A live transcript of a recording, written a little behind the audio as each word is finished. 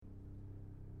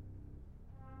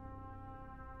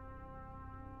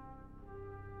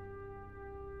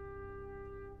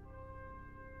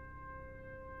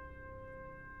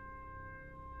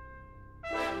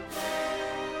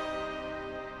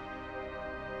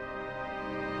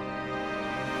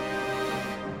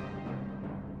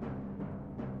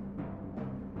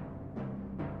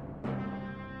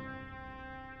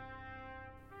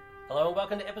Hello and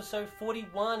welcome to episode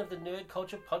 41 of the Nerd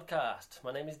Culture Podcast.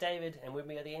 My name is David, and with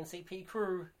me are the NCP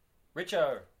crew,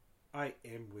 Richo. I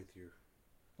am with you.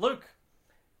 Luke.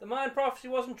 The Mayan prophecy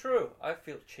wasn't true. I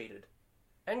feel cheated.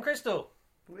 And Crystal.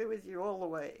 We're with you all the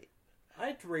way. I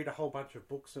had to read a whole bunch of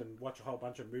books and watch a whole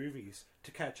bunch of movies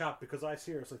to catch up because I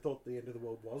seriously thought the end of the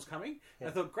world was coming. Yeah.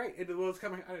 I thought, great, end of the world's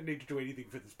coming. I don't need to do anything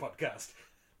for this podcast.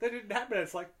 That didn't happen.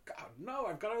 It's like, oh no,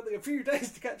 I've got only a few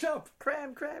days to catch up.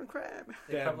 Cram.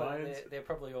 They're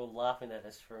probably all laughing at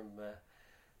us from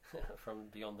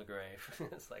beyond the grave.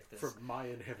 It's like this. From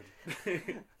Mayan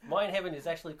heaven. Mayan heaven is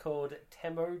actually called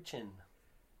Tamonchin.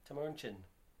 Tamonchin.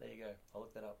 There you go. I'll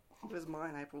look that up. It was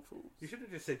mine, April Fool's. You should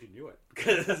have just said you knew it.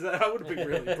 Because I would have been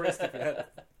really impressed if you had.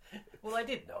 Well, I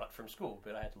did know it from school,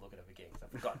 but I had to look it up again because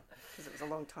I forgot. Because it was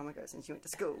a long time ago since you went to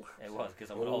school. It was, because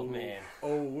I'm an old man.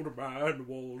 Old man,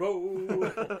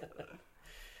 Waldo.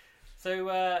 So,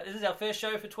 this is our first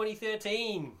show for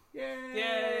 2013. Yay!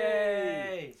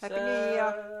 Yay! Happy New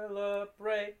Year.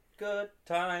 Celebrate good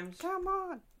times. Come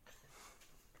on.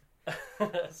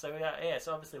 So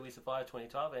obviously we survived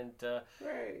 2012, and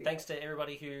thanks to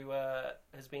everybody who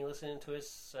has been listening to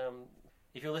us.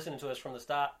 If you're listening to us from the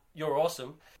start, you're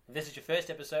awesome. If this is your first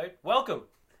episode, welcome.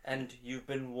 And you've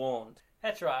been warned.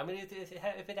 That's right. I mean, if it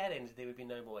had ended, there would be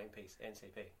no more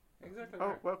NCP. Exactly. Oh,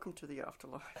 Right. welcome to the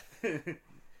afterlife.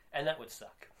 And that would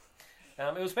suck.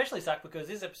 It would especially suck because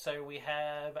this episode we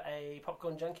have a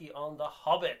popcorn junkie on The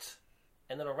Hobbit,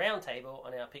 and then a round table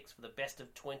on our picks for the best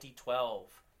of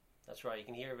 2012. That's right, you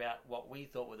can hear about what we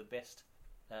thought were the best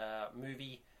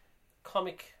movie,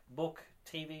 comic, book,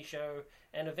 TV show,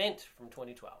 and event from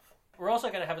 2012. We're also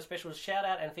going to have a special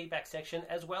shout-out and feedback section,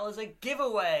 as well as a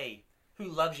giveaway. Who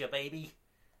loves you, baby?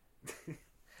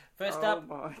 First up...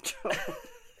 Oh my god.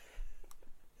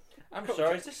 I'm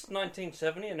sorry, is this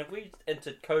 1970 and have we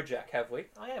entered Kojak, have we?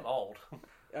 I am old.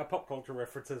 Our pop culture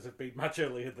references have been much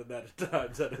earlier than that at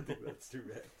times. I don't think that's too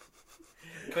bad.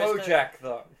 Kojak,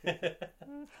 though.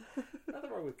 Nothing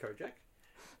wrong with Kojak.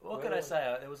 What can I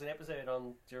say? There was an episode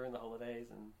on during the holidays,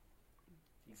 and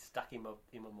he's stuck in my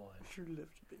mind. True love,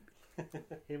 baby.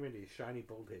 Him and his shiny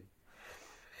bald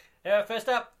head. First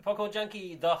up, Popcorn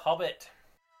Junkie, The Hobbit.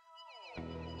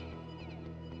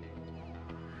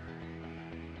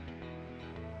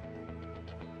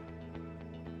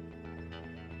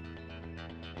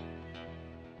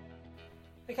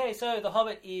 Okay, so The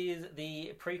Hobbit is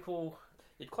the prequel.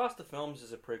 You'd class the films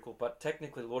as a prequel, but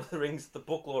technically Lord of the Rings, the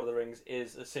book Lord of the Rings,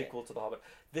 is a sequel to The Hobbit.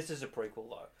 This is a prequel,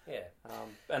 though. Yeah.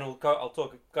 And I'll go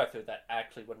through that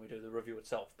actually when we do the review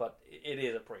itself, but it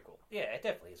is a prequel. Yeah, it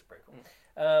definitely is a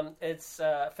prequel. It's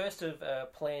first of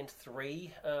planned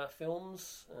 3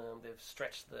 films. They've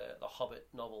stretched the Hobbit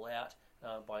novel out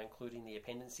by including the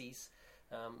appendices,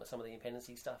 some of the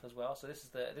appendices stuff as well. So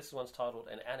this one's titled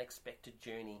An Unexpected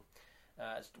Journey.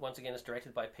 Once again, it's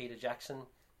directed by Peter Jackson.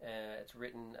 It's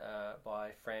written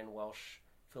by Fran Welsh,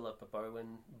 Philippa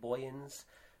Boyens,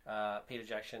 Peter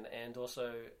Jackson, and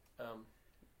also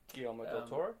Guillermo del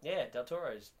Toro. Yeah, del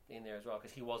Toro's in there as well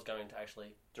because he was going to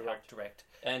actually direct.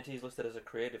 And he's listed as a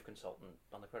creative consultant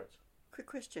on the credits. Quick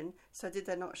question. So did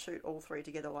they not shoot all 3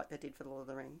 together like they did for The Lord of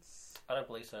the Rings? I don't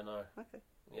believe so. No. Okay.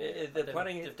 Yeah,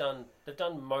 they've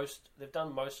done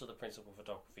most of the principal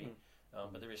photography,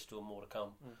 but there is still more to come.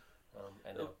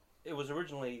 And it was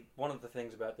originally, one of the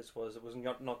things about this was it was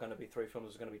not going to be 3 films, it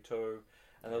was going to be 2,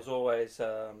 and there was always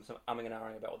some umming and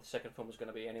ahhing about what the second film was going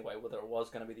to be anyway, whether it was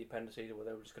going to be the appendices or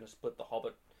whether they were just going to split The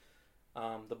Hobbit,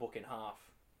 the book in half,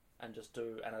 and just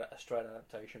do a straight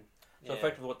adaptation. So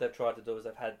effectively what they've tried to do is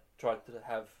they've tried to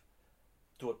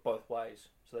do it both ways.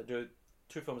 So they do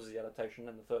 2 films as the adaptation,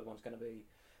 and the third one's going to be,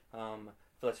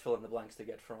 let's fill in the blanks to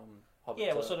get from Hobbit.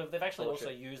 Yeah, well, they've actually also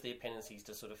used the appendices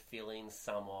to sort of fill in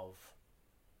some of,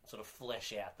 sort of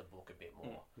flesh out the book a bit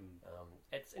more.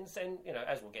 It's insane,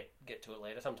 as we'll get to it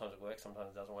later. Sometimes it works, sometimes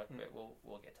it doesn't work, but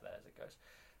we'll get to that as it goes.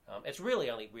 It's really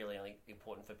only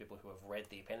important for people who have read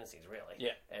the appendices, really.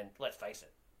 Yeah. And let's face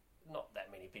it, not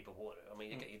that many people would. I mean,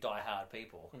 you get your die-hard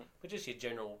people, but just your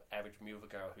general average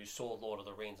moviegoer who saw Lord of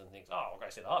the Rings and thinks, oh, I'll go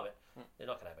see The Hobbit, they're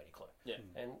not going to have any clue. Yeah.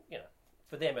 And,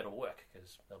 for them it'll work,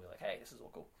 because they'll be like, hey, this is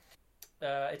all cool.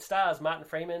 It stars Martin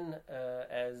Freeman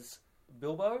as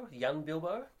Bilbo, young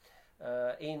Bilbo.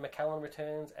 Ian McKellen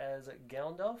returns as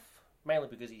Gandalf, mainly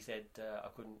because he said I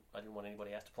didn't want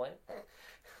anybody else to play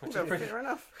him, Fair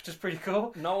enough. which is pretty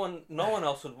cool. No one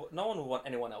would want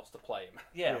anyone else to play him.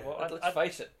 Yeah, well, let's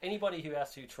face it. Anybody who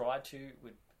tried to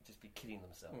would just be kidding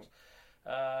themselves.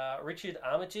 Richard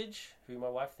Armitage, who my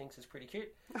wife thinks is pretty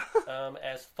cute,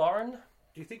 as Thorin.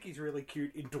 Do you think he's really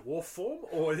cute in dwarf form,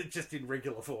 or is it just in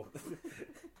regular form?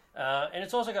 And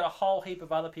it's also got a whole heap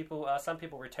of other people, some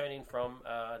people returning from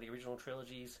the original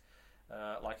trilogies,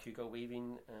 like Hugo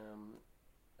Weaving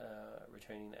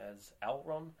returning as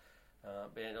Elrond.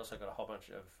 But it also got a whole bunch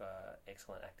of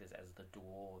excellent actors as the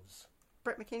dwarves.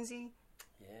 Brett McKenzie,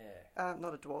 Yeah.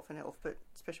 not a dwarf, an elf, but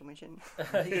special mention.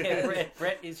 Yeah,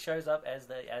 Brett shows up as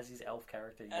his elf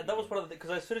character. And that was one of the,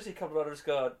 because as soon as he comes out, I just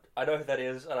go, I know who that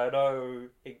is, and I know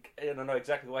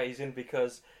exactly why he's in,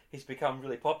 because he's become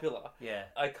really popular. Yeah.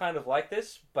 I kind of like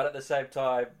this, but at the same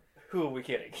time, who are we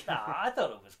kidding? Nah, I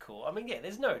thought it was cool. I mean, yeah,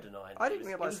 there's no denying. I didn't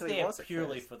realise who he there was at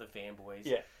purely first. for the fanboys.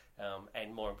 Yeah.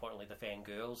 And more importantly, the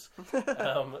fangirls.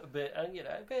 But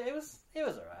it was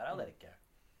alright. I'll let it go.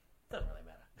 Doesn't really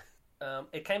matter.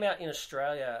 It came out in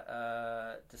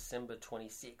Australia December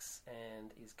 26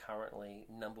 and is currently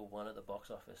number one at the box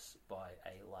office by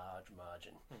a large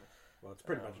margin. Well, it's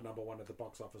pretty much number one at the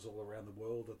box office all around the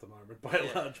world at the moment by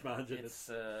a large margin. It's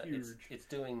huge. It's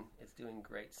doing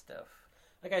great stuff.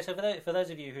 Okay, so for those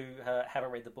of you who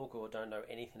haven't read the book or don't know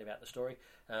anything about the story,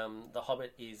 The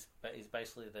Hobbit is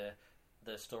basically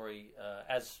the story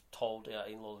as told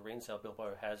in Lord of the Rings. How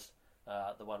Bilbo has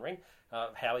the One Ring,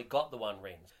 how he got the One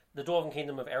Ring. The Dwarven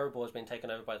kingdom of Erebor has been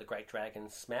taken over by the great dragon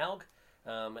Smaug,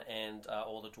 and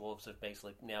all the dwarves have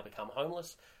basically now become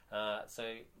homeless.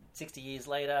 So 60 years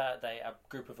later, a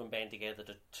group of them band together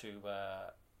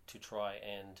to try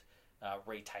and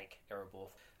retake Erebor.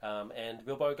 And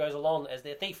Bilbo goes along as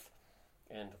their thief,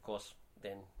 and of course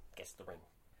then gets the ring.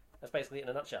 That's basically it in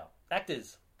a nutshell.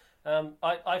 Actors.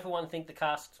 I for one think the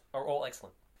cast are all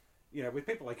excellent. You know, with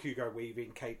people like Hugo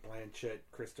Weaving, Kate Blanchett,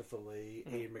 Christopher Lee,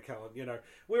 Ian McKellen, you know,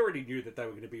 we already knew that they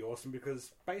were going to be awesome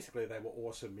because basically they were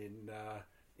awesome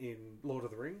in Lord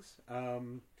of the Rings.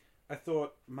 I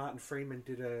thought Martin Freeman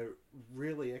did a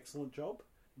really excellent job.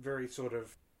 Very sort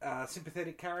of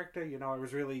sympathetic character. You know, I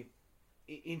was really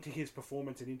into his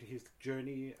performance and into his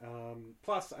journey.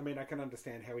 Plus, I mean, I can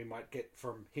understand how he might get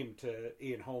from him to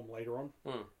Ian Holm later on.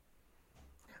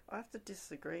 I have to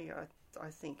disagree. I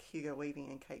think Hugo Weaving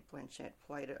and Kate Blanchett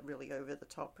played it really over the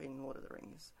top in Lord of the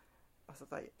Rings. I thought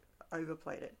they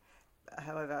overplayed it.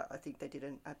 However, I think they did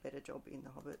a better job in The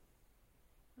Hobbit.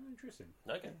 Interesting.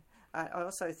 Okay. I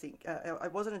also think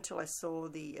it wasn't until I saw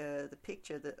the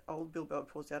picture that old Bilbo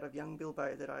pulls out of young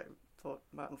Bilbo that I thought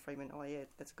Martin Freeman. Oh yeah,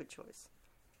 that's a good choice.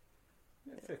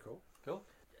 Yeah, fair call. Cool.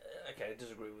 Okay, I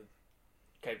disagree with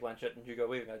Kate Blanchett and Hugo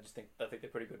Weaving. I think they're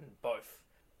pretty good in both.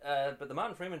 But the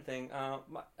Martin Freeman thing,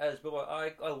 as Bilbo,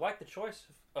 I like the choice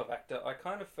of actor. I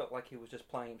kind of felt like he was just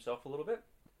playing himself a little bit.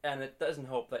 And it doesn't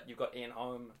help that you've got Ian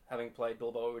Holm having played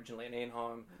Bilbo originally, and Ian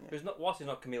Holm, who's not, whilst he's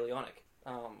not chameleonic,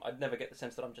 I'd never get the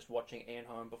sense that I'm just watching Ian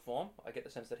Holm perform. I get the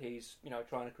sense that he's,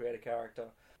 trying to create a character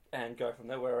and go from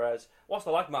there. Whereas, whilst I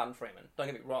like Martin Freeman, don't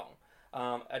get me wrong,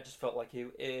 I just felt like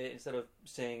instead of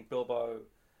seeing Bilbo,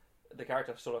 the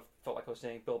character sort of felt like I was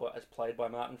seeing Bilbo as played by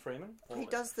Martin Freeman. He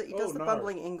does the no.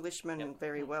 bumbling Englishman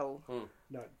very well.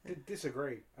 No,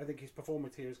 disagree. I think his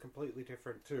performance here is completely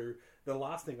different to the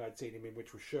last thing I'd seen him in,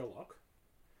 which was Sherlock.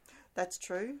 That's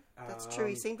true. That's true.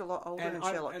 He seemed a lot older in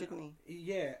Sherlock, didn't he?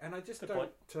 Yeah, and I just Good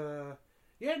don't...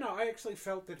 I actually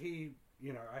felt that he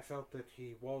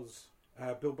was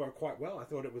Bilbo quite well. I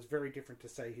thought it was very different to,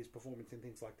 say, his performance in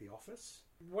things like The Office.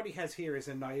 What he has here is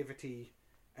a naivety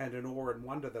and an awe and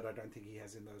wonder that I don't think he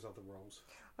has in those other roles.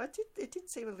 It did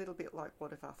seem a little bit like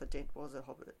what if Arthur Dent was a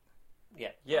Hobbit.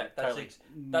 Yeah,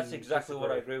 that's exactly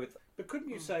what I agree with. But couldn't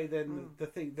you say then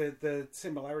the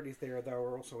similarities there, though,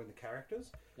 are also in the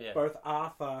characters? Yeah. Both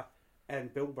Arthur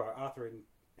and Bilbo, Arthur in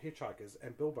Hitchhikers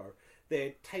and Bilbo,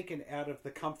 they're taken out of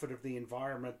the comfort of the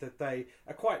environment that they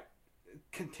are quite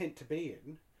content to be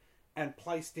in and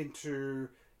placed into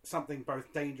something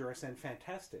both dangerous and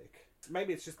fantastic.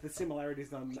 Maybe it's just the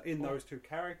similarities in those two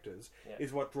characters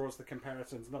is what draws the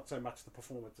comparisons, not so much the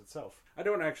performance itself. I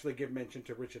don't actually give mention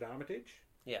to Richard Armitage.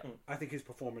 Yeah. I think his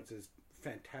performance is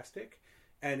fantastic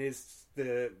and is I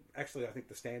think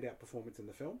the standout performance in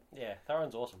the film. Yeah,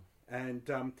 Theron's awesome.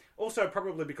 And also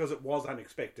probably because it was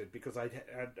unexpected, because I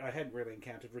hadn't really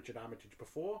encountered Richard Armitage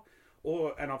before,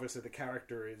 and obviously the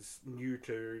character is new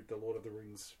to the Lord of the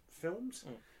Rings films.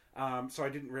 So I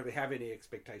didn't really have any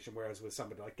expectation, whereas with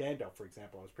somebody like Gandalf, for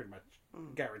example, I was pretty much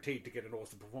guaranteed to get an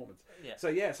awesome performance. Yeah.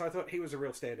 So I thought he was a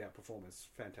real standout performance.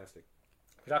 Fantastic.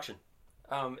 Production.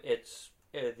 It's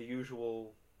the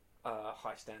usual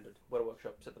high standard. Weta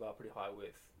Workshop set the bar pretty high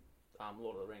with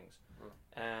Lord of the Rings.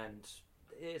 And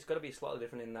it's got to be slightly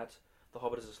different in that The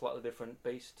Hobbit is a slightly different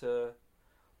beast to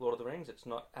Lord of the Rings. It's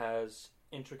not as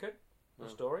intricate, the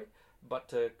story, but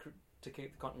to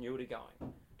keep the continuity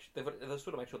going, they've sort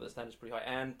of make sure that the standard's pretty high,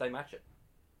 and they match it.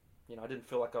 I didn't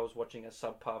feel like I was watching a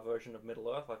subpar version of Middle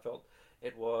Earth. I felt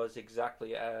it was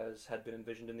exactly as had been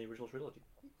envisioned in the original trilogy.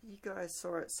 You guys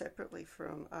saw it separately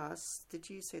from us. Did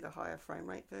you see the higher frame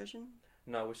rate version?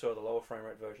 No, we saw the lower frame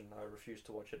rate version. I refused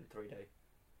to watch it in 3D.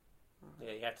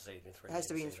 Yeah, you have to see it in 3D. It has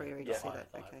to be in 3D to see that.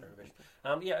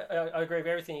 Okay. Yeah, I agree with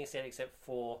everything you said except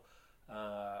for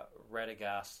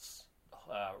Radagast's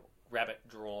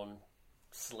rabbit-drawn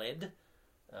sled.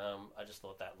 I just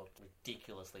thought that looked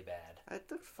ridiculously bad. It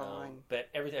looked fine. But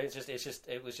everything it just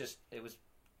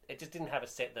didn't have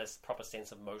the proper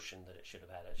sense of motion that it should have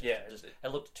had.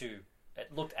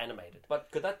 It looked animated. But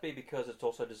could that be because it's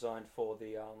also designed for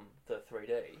the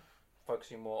 3D,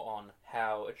 focusing more on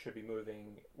how it should be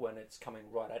moving when it's coming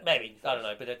right at? Maybe, I don't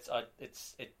know, but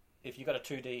if you've got a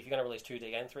 2D, if you're going to release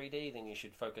 2D and 3D, then you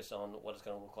should focus on what it's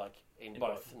going to look like in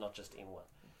both, not just in one.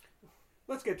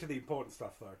 Let's get to the important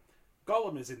stuff, though.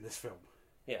 Gollum is in this film.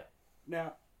 Yeah.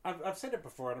 Now, I've said it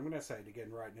before, and I'm going to say it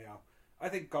again right now. I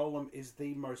think Gollum is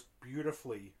the most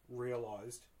beautifully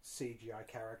realised CGI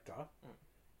character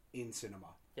in cinema.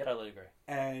 Yeah, I totally agree.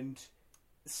 And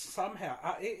somehow,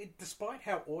 despite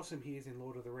how awesome he is in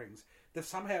Lord of the Rings, they've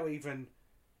somehow even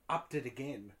upped it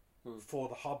again for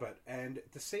The Hobbit. And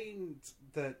the scenes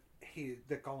that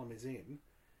Gollum is in,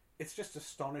 it's just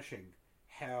astonishing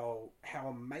how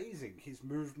amazing his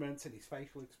movements and his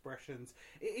facial expressions.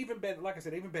 Even better, like I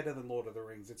said, even better than Lord of the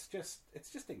Rings. It's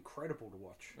just incredible to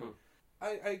watch.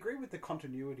 I agree with the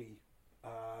continuity.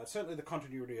 Certainly the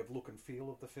continuity of look and feel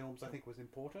of the films I think was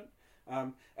important.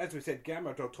 As we said,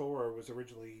 Guillermo del Toro was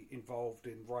originally involved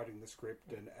in writing the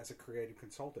script and as a creative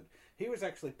consultant. He was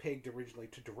actually pegged originally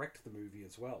to direct the movie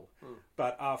as well.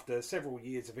 But after several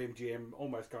years of MGM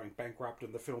almost going bankrupt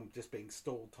and the film just being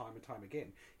stalled time and time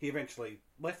again, he eventually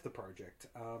left the project.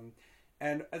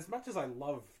 And as much as I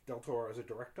love del Toro as a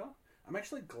director, I'm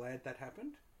actually glad that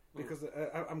happened. Because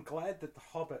I'm glad that The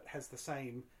Hobbit has the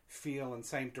same feel and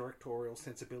same directorial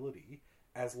sensibility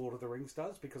as Lord of the Rings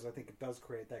does, because I think it does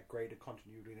create that greater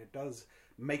continuity and it does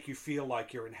make you feel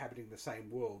like you're inhabiting the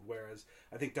same world, whereas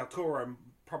I think Del Toro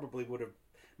probably would have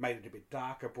made it a bit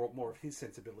darker, brought more of his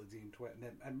sensibility into it,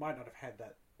 and might not have had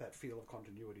that feel of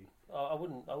continuity. I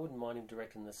wouldn't mind him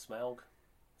directing the Smaug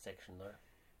section, though.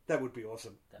 That would be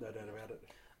awesome, no doubt about it.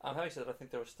 Having said that, I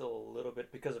think there was still a little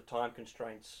bit, because of time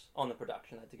constraints on the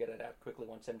production, they had to get it out quickly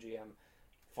once MGM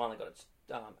finally got its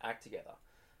act together.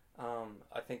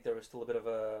 I think there was still a bit of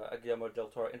a Guillermo del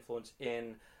Toro influence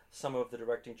in some of the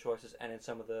directing choices and in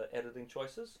some of the editing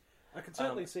choices. I can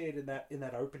certainly see it in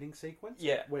that opening sequence.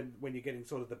 Yeah. When you're getting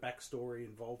sort of the backstory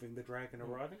involving the dragon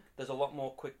arriving. There's a lot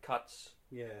more quick cuts.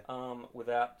 Yeah.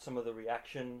 Without some of the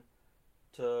reaction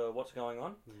to what's going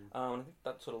on. I think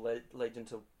that sort of leads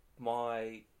into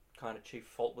my kind of chief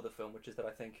fault with the film, which is that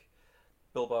I think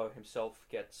Bilbo himself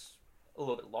gets a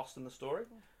little bit lost in the story.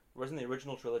 Whereas in the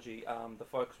original trilogy, the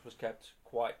focus was kept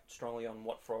quite strongly on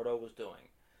what Frodo was doing,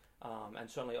 and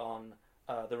certainly on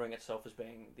the ring itself as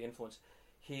being the influence.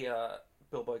 Here,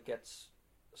 Bilbo gets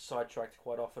sidetracked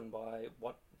quite often by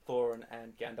what Thorin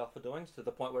and Gandalf are doing, to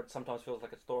the point where it sometimes feels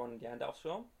like it's Thorin and Gandalf's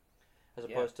film, as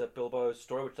opposed to Bilbo's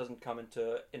story, which doesn't come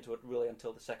into it really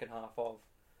until the second half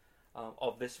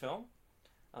of this film.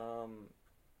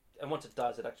 And once it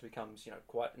does, it actually becomes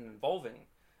quite an involving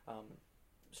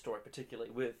story,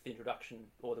 particularly with the introduction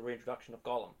or the reintroduction of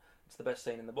Gollum. It's the best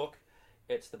scene in the book.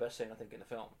 It's the best scene, I think, in the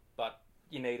film. But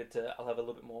you needed to have a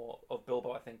little bit more of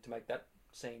Bilbo, I think, to make that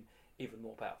scene even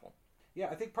more powerful. Yeah,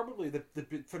 I think probably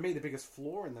for me the biggest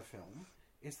flaw in the film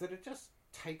is that it just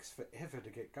takes forever to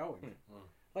get going.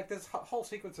 Like there's a whole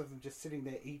sequence of them just sitting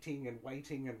there eating and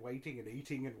waiting and waiting and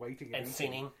eating and waiting and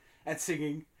singing and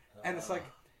singing, and it's like,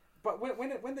 but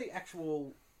when the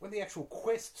actual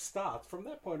quest starts, from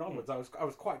that point onwards, I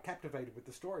was quite captivated with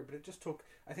the story, but it just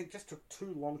took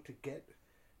too long to get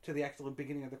to the actual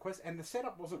beginning of the quest, and the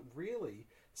setup wasn't really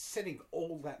setting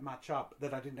all that much up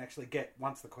that I didn't actually get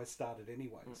once the quest started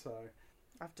anyway. So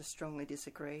I have to strongly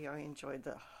disagree. I enjoyed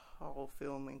the whole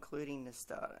film, including the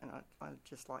start, and I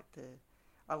just liked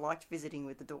I liked visiting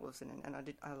with the dwarves, and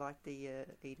I liked the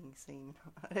eating scene.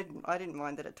 I didn't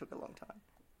mind that it took a long time.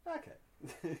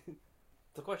 Okay.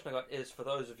 The question I got is, for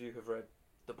those of you who've read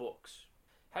the books,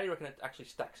 how do you reckon it actually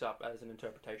stacks up as an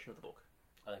interpretation of the book?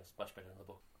 I think it's much better than the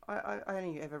book. I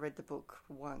only ever read the book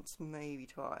once, maybe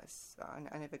twice.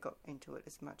 I never got into it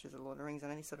as much as The Lord of the Rings. I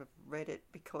only sort of read it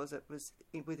because it was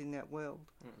within that world.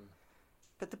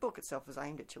 But the book itself was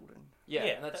aimed at children. Yeah,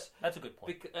 and that's a good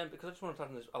point. Because I just want to touch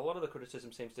on this. A lot of the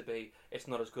criticism seems to be it's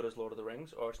not as good as Lord of the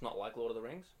Rings, or it's not like Lord of the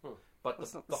Rings. But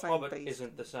the Hobbit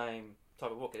isn't the same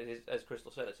type of book. It is, as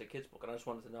Crystal said, it's a kid's book. And I just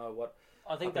wanted to know what...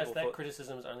 I think that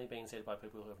criticism is only being said by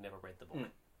people who have never read the book.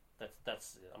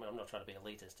 that's. I mean, I'm not trying to be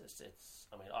elitist.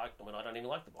 I don't even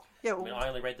like the book. Yeah, I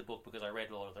only read the book because I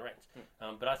read Lord of the Rings.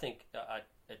 But I think I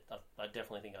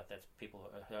definitely think that's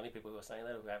the only people who are saying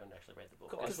that who haven't actually read the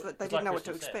book because they didn't know what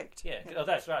to expect. Yeah, oh,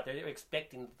 that's right. They're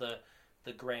expecting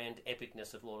the grand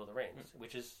epicness of Lord of the Rings,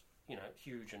 which is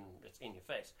huge and it's in your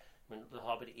face. I mean, The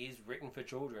Hobbit is written for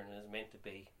children and is meant to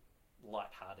be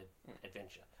light-hearted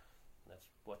adventure. And that's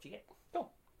what you get.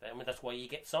 Cool. I mean, that's why you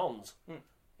get songs.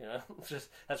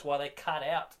 That's why they cut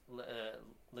out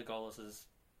Legolas's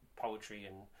poetry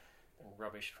and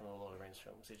rubbish from the Lord of the Rings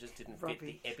films. It just didn't fit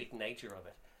the epic nature of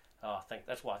it.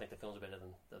 That's why I think the films are better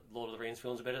than the Lord of the Rings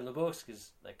films are better than the books,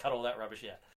 because they cut all that rubbish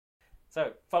out.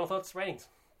 So, final thoughts, ratings.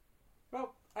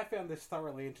 Well, I found this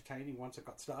thoroughly entertaining once it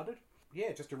got started.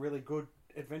 Yeah, just a really good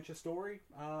adventure story.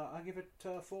 I give it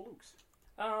 4 looks.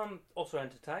 Also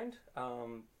entertained.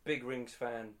 Big Rings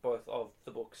fan, both of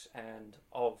the books and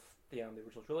of the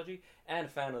original trilogy, and a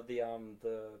fan of the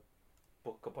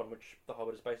book upon which The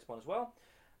Hobbit is based upon as well.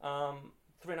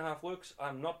 3.5 looks.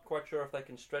 I'm not quite sure if they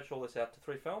can stretch all this out to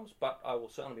 3 films, but I will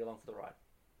certainly be along for the ride.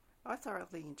 I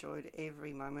thoroughly enjoyed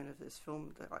every moment of this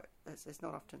film. It's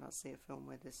not often I see a film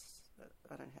where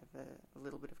I don't have a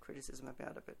little bit of criticism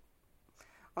about it, but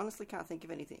honestly can't think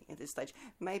of anything at this stage.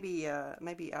 Maybe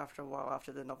after a while,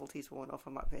 after the novelty's worn off,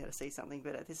 I might be able to see something,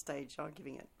 but at this stage I'm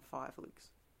giving it 5 looks.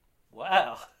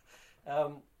 Wow.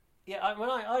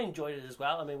 I enjoyed it as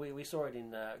well. I mean, we saw it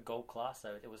in gold class,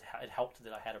 so it helped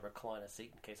that I had a recliner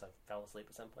seat in case I fell asleep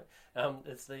at some point.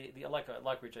 It's the like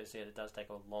Richo said, it does take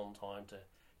a long time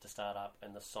to start up,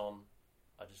 and the song,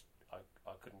 I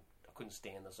couldn't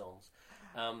stand the songs.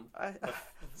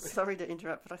 Sorry to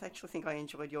interrupt, but I actually think I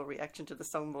enjoyed your reaction to the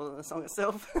song more than the song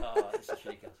itself. This is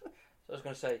ridiculous. So I was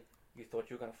going to say, you thought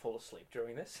you were going to fall asleep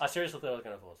during this? I seriously thought I was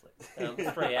going to fall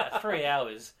asleep. 3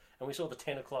 hours, and we saw the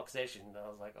 10 o'clock session, and I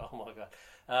was like, oh my god.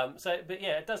 But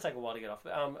yeah, it does take a while to get off.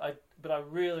 But I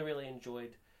really, really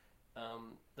enjoyed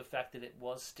the fact that it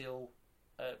was still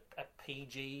a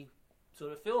PG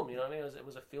sort of film. You know what I mean? It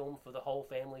was a film for the whole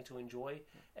family to enjoy,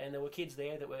 and there were kids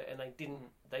there and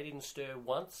they didn't stir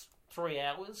once. 3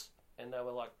 hours, and they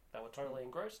were totally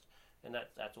engrossed, and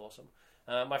that's awesome.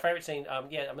 My favourite scene,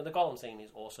 the Gollum scene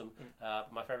is awesome.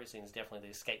 My favourite scene is definitely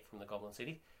the escape from the Goblin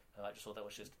City. I just thought that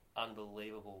was just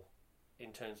unbelievable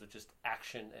in terms of just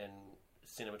action and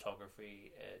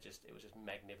cinematography. It was just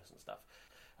magnificent stuff.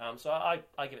 So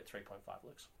I give it 3.5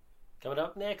 looks. Coming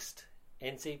up next,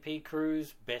 NCP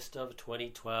Cruise Best of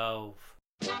 2012.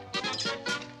 We're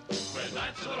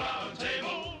knights of the round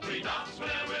table, we dance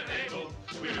whenever we're able.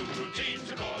 We do routines,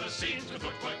 we call the scenes, with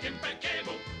footwork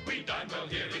impeccable. We dine well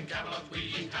here in Camelot, we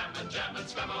eat ham and jam and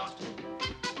spam a lot.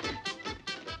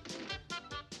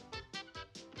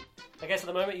 I guess at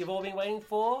the moment you've all been waiting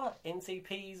for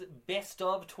NCP's Best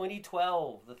of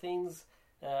 2012. The things,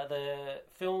 the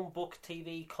film, book,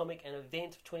 TV, comic and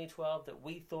event of 2012 that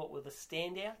we thought were the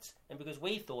standouts. And because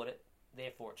we thought it,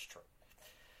 therefore it's true.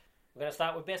 We're going to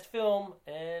start with Best Film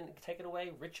and take it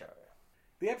away, Richo.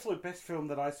 The absolute best film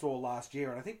that I saw last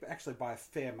year, and I think actually by a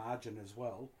fair margin as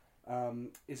well,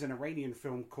 is an Iranian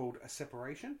film called A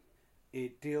Separation.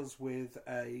 It deals with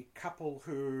a couple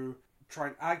who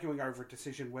arguing over a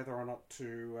decision whether or not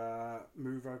to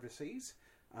move overseas.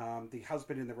 The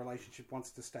husband in the relationship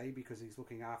wants to stay because he's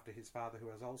looking after his father who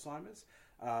has Alzheimer's.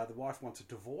 The wife wants a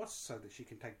divorce so that she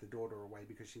can take the daughter away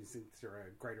because she thinks there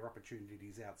are greater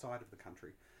opportunities outside of the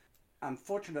country.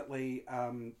 Unfortunately,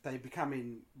 they become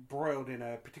embroiled in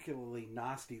a particularly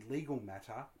nasty legal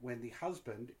matter when the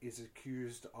husband is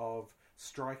accused of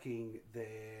striking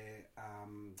the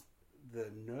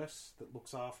nurse that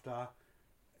looks after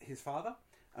his father,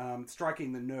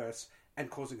 striking the nurse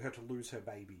and causing her to lose her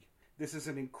baby. This is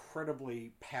an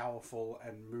incredibly powerful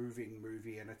and moving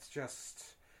movie, and it's just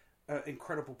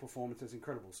incredible performances,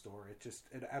 incredible story.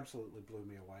 It absolutely blew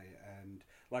me away, and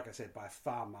like I said, by a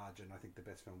far margin, I think the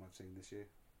best film I've seen this year.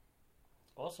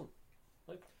 Awesome.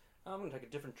 Luke? I'm going to take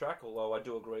a different track, although I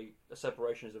do agree A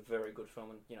Separation is a very good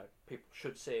film, and people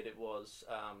should see it. It was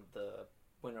the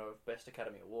winner of Best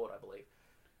Academy Award, I believe.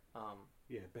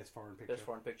 Best Foreign Picture. Best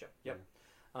Foreign Picture, yep.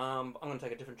 I'm going to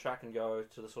take a different track and go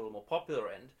to the sort of more popular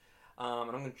end,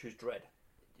 and I'm going to choose Dredd.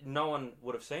 No one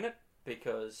would have seen it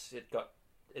because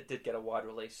it did get a wide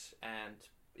release and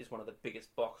is one of the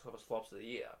biggest box office flops of the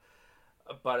year.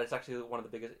 But it's actually one of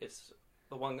the biggest. It's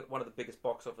one of the biggest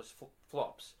box office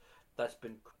flops that's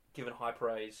been given high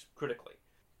praise critically,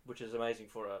 which is amazing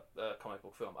for a comic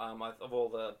book film. Of all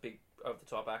the big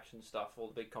over-the-top action stuff, all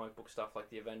the big comic book stuff like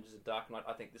the Avengers and Dark Knight,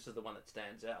 I think this is the one that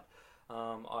stands out.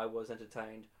 I was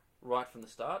entertained right from the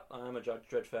start. I am a Judge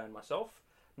Dredd fan myself.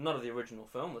 not of the original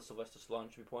film with Sylvester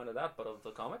Stallone, should be pointed out, but of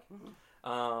the comic.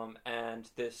 And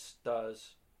this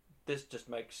just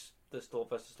makes the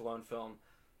Sylvester Stallone film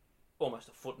almost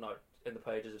a footnote in the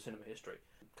pages of cinema history.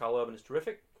 Carl Urban is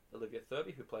terrific. Olivia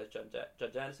Thirlby, who plays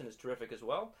Judge Anderson, is terrific as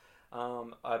well.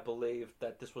 I believe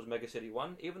that this was Mega City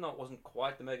 1, even though it wasn't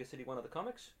quite the Mega City 1 of the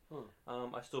comics.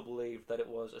 I still believe that it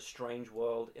was a strange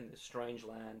world in this strange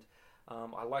land.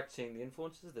 I liked seeing the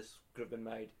influences. This could have been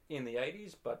made in the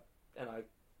 80s, and I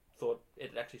thought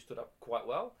it actually stood up quite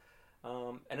well.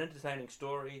 An entertaining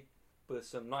story with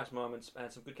some nice moments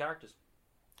and some good characters.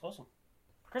 Awesome.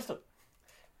 Kristen?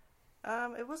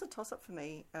 It was a toss-up for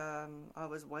me. I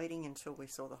was waiting until we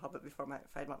saw The Hobbit before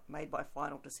I made my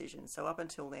final decision. So up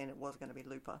until then, it was going to be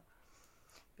Looper,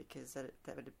 because that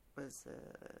was the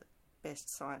best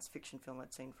science fiction film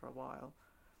I'd seen for a while.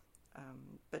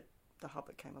 But The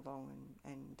Hobbit came along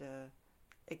and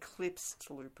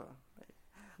eclipsed Looper.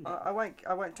 I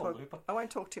won't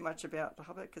talk too much about The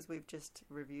Hobbit because we've just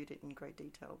reviewed it in great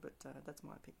detail. But that's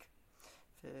my pick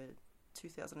for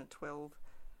 2012.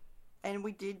 And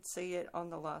we did see it on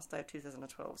the last day of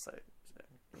 2012, so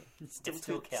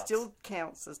Still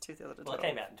counts as 2012. Well, it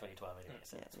came out in 2012 anyway,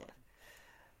 so that's yeah.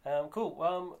 fine. Cool.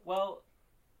 Well,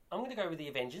 I'm going to go with the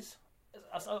Avengers.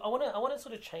 I want to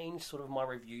sort of change sort of my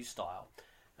review style.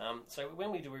 So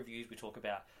when we do reviews, we talk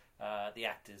about the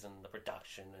actors and the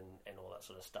production and all that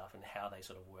sort of stuff and how they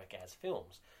sort of work as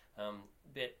films.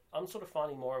 But I'm sort of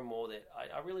finding more and more that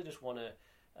I really just want to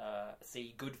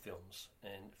see good films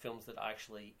and films that I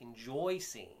actually enjoy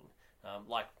seeing,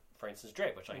 like for instance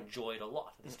Dredd, which I enjoyed a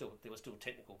lot. There were still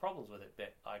technical problems with it,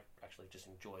 but I actually just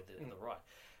enjoyed the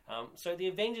ride. So the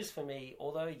Avengers for me,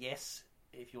 although yes,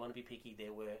 if you want to be picky,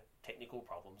 there were technical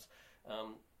problems,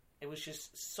 it was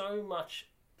just so much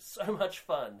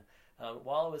fun.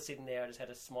 While I was sitting there, I just had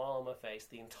a smile on my face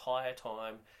the entire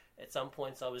time. At some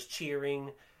points I was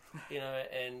cheering,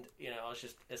 and I was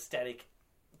just ecstatic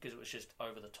because it was just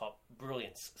over the top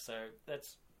brilliance. So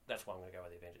that's why I'm going to go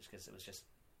with the Avengers, because it was just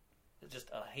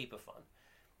a heap of fun.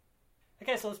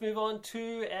 Okay, so let's move on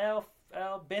to our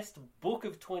best book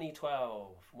of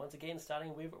 2012. Once again,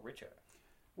 starting with Richard.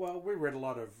 Well, we read a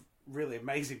lot of really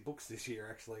amazing books this year,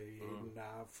 actually,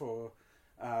 for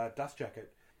Dust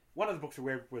Jacket. One of the books we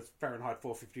read was Fahrenheit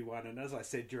 451, and as I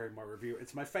said during my review,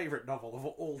 it's my favourite novel of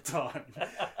all time.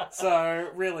 So,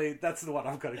 really, that's the one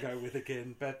I've got to go with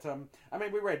again. But,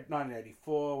 we read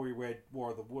 1984, we read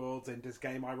War of the Worlds, Ender's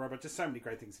Game, I, Robot, just so many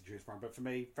great things to choose from. But for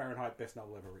me, Fahrenheit, best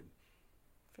novel ever written.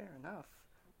 Fair enough.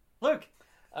 Luke?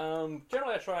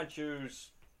 Generally, I try and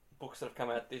choose books that have come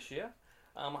out this year.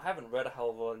 I haven't read a hell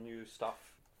of a lot of new stuff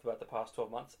throughout the past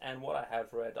 12 months, and what I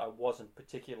have read I wasn't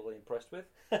particularly impressed with.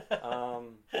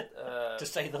 To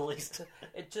say the least.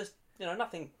 It just,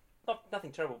 nothing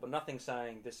terrible, but nothing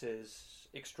saying this is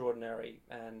extraordinary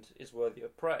and is worthy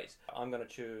of praise. I'm going to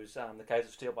choose The Caves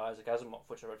of Steel by Isaac Asimov,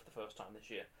 which I read for the first time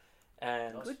this year.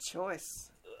 And good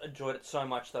choice. Enjoyed it so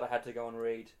much that I had to go and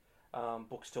read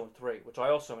books 2 and 3, which I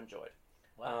also enjoyed.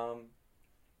 Wow.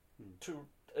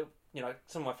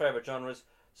 Some of my favourite genres: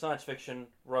 science fiction,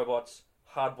 robots,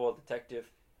 hard-boiled detective.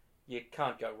 You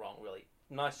can't go wrong, really.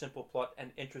 Nice, simple plot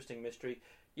and interesting mystery.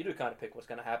 You do kind of pick what's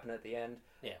going to happen at the end,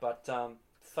 but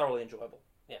thoroughly enjoyable.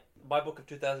 Yeah. My book of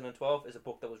 2012 is a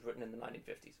book that was written in the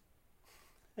 1950s.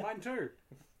 Mine too.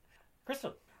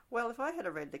 Crystal? Well, if I had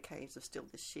read The Caves of Steel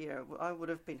this year, I would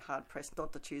have been hard-pressed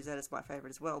not to choose that as my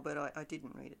favourite as well, but I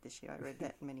didn't read it this year. I read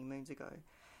that many moons ago.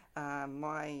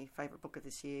 My favourite book of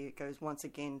this year goes once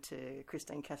again to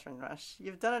Christine Catherine Rush.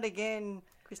 You've done it again,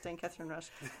 Christine Catherine Rush.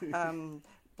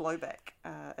 Blowback.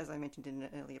 As I mentioned in an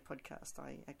earlier podcast,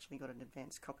 I actually got an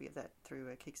advanced copy of that through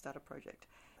a Kickstarter project.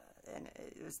 And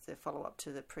it was the follow-up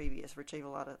to the previous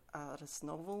Retrieval Artist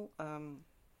novel.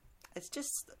 It's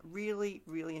just really,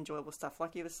 really enjoyable stuff.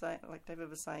 Like David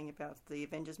was saying about the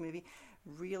Avengers movie,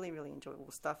 really, really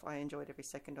enjoyable stuff. I enjoyed every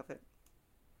second of it.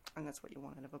 And that's what you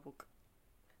want out of a book.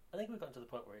 I think we've gotten to the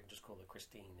point where we can just call her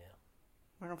Christine now.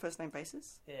 We're on first name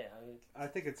basis? Yeah. I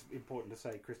think it's important to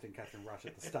say Christine Catherine Rush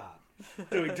at the start.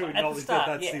 to acknowledge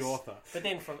that's the author. But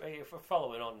then for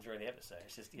following on during the episode,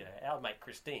 it's just, our mate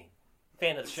Christine,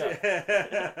 fan of the show.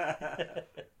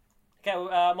 Okay,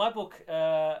 well, my book,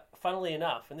 funnily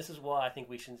enough, and this is why I think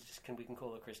we can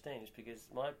call her Christine, is because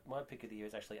my pick of the year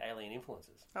is actually Alien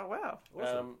Influences. Oh, wow.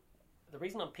 Awesome. The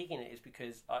reason I'm picking it is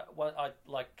because, I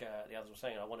like the others were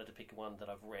saying, I wanted to pick one that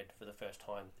I've read for the first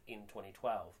time in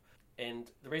 2012.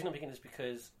 And the reason I'm picking it is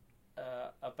because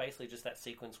of basically just that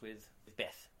sequence with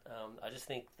Beth. I just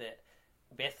think that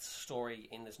Beth's story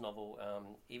in this novel,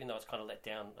 even though it's kind of let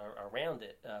down around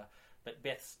it, but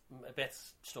Beth's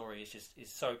story is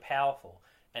so powerful,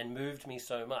 and moved me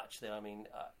so much that I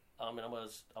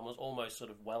was almost sort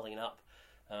of welling up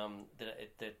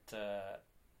that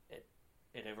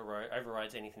it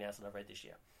overrides anything else that I've read this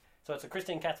year. So it's a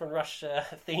Christine Catherine Rush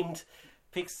themed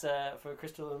picks for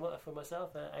Crystal and for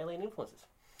myself, Alien Influences.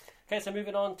 Okay, so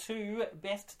moving on to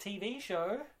Best TV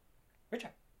Show.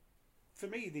 Richard. For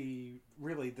me, the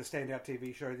standout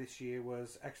TV show this year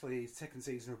was actually second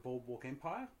season of Boardwalk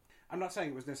Empire. I'm not saying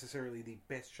it was necessarily the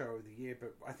best show of the year,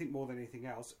 but I think more than anything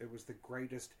else, it was the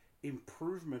greatest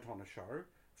improvement on a show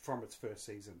from its first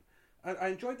season. I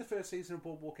enjoyed the first season of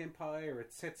Boardwalk Empire.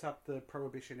 It sets up the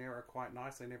Prohibition era quite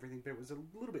nicely and everything, but it was a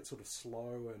little bit sort of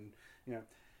slow, and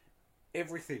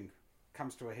everything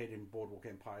comes to a head in Boardwalk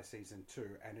Empire season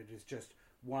 2, and it is just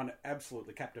one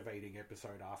absolutely captivating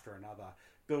episode after another,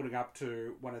 building up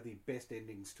to one of the best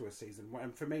endings to a season,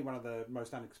 and for me, one of the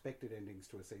most unexpected endings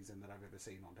to a season that I've ever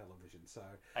seen on television. So,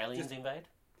 Aliens invade?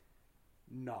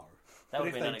 No. That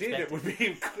but would if they did, it would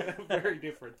be very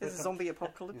different. There's a zombie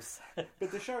apocalypse. But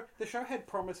the show had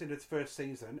promise in its first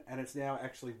season, and it's now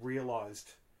actually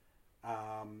realised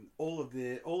all of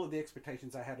the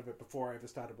expectations I had of it before I ever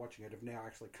started watching it have now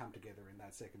actually come together in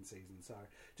that second season. So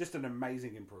just an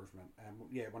amazing improvement, and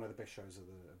one of the best shows of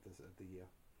the year.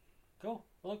 Cool.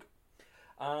 Look,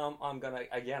 I'm gonna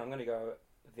go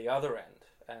the other end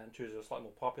and choose a slightly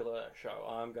more popular show.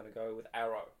 I'm gonna go with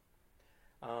Arrow.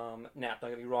 Now, don't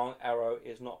get me wrong, Arrow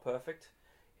is not perfect.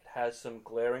 It has some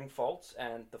glaring faults,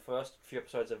 and the first few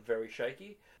episodes are very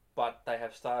shaky, but they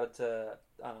have started to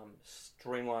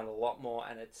streamline a lot more,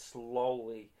 and it's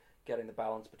slowly getting the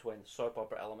balance between the soap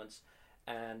opera elements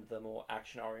and the more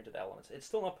action-oriented elements. It's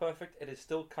still not perfect. It is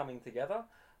still coming together,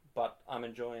 but I'm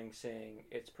enjoying seeing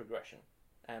its progression.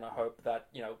 And I hope that,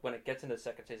 when it gets into the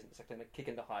second season, it's going to kick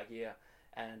into high gear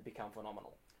and become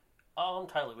phenomenal. Oh, I'm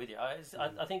totally with you.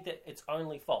 I think that its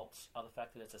only faults are the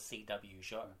fact that it's a CW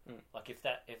show. Like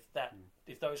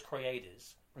if those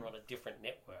creators were on a different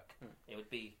network, it would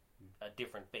be a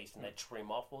different beast, and they'd trim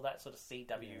off all that sort of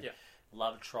CW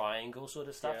love triangle sort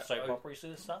of stuff, soap opera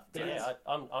sort of stuff. But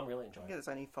I'm really enjoying it. Its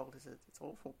only fault is it's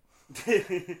awful.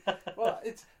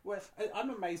 I'm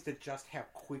amazed at just how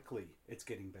quickly it's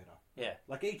getting better. Yeah,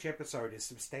 like each episode is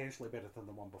substantially better than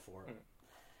the one before it.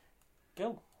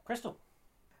 Cool. Crystal.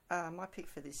 My pick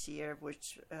for this year,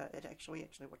 which it actually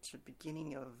watched the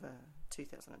beginning of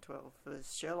 2012,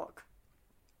 was Sherlock,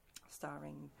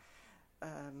 starring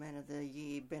Man of the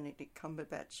Year Benedict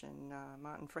Cumberbatch and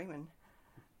Martin Freeman,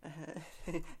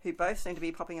 who both seem to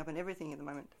be popping up in everything at the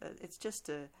moment. It's just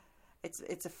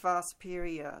it's a far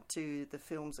superior to the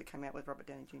films that came out with Robert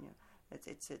Downey Jr.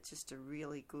 It's just a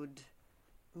really good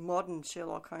modern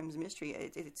Sherlock Holmes mystery.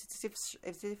 It's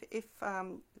as if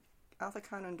Arthur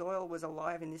Conan Doyle was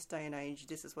alive in this day and age,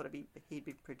 this is what he'd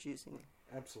be producing.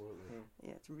 Absolutely.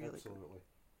 Yeah, it's really good.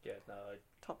 Yeah, no, I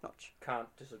Top notch. can't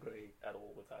disagree at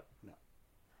all with that. No.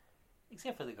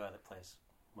 Except for the guy that plays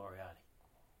Moriarty.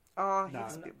 Oh, No,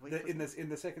 he's a bit weird. in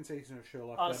the second season of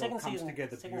Sherlock, Oh, that the second all comes season,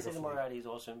 together second beautifully. season Moriarty is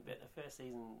awesome, but the first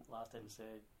season, last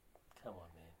episode, come on,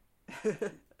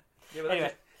 man. Yeah, but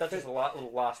Anyway. that's just a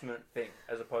little last minute thing,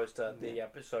 as opposed to the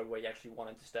episode where you actually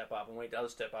wanted to step up, and when he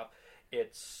does step up,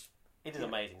 it's It is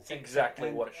amazing.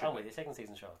 exactly what it should I'm be. with you. Second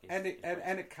season Sherlock is, And is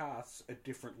great. it casts a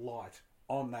different light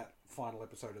on that final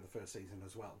episode of the first season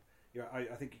as well. I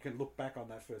think you can look back on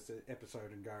that first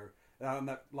episode and go, on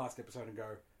that last episode and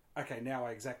go, okay, now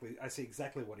I see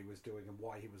exactly what he was doing and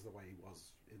why he was the way he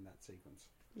was in that sequence.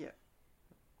 Yeah.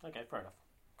 Okay, fair enough.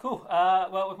 Cool.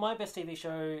 Well, with my best TV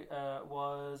show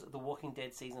was The Walking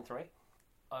Dead Season 3.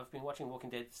 I've been watching Walking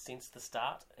Dead since the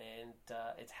start, and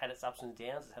it's had its ups and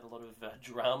downs. It's had a lot of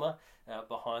drama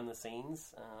behind the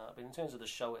scenes. But in terms of the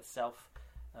show itself,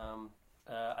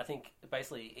 I think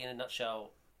basically, in a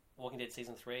nutshell, Walking Dead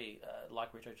Season 3,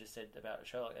 like Richard just said about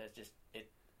Sherlock,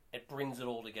 it brings it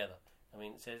all together. I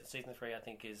mean, Season 3, I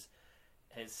think, has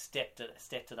stepped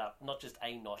it up, not just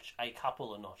a notch, a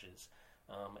couple of notches,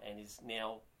 and is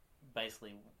now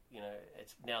basically,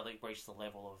 it's now reached the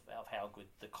level of how good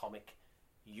the comic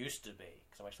used to be,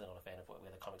 because I'm actually not a fan of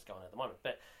where the comic's going at the moment,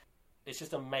 but it's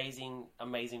just amazing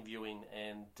viewing,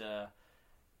 and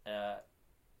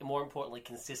more importantly,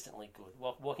 consistently good.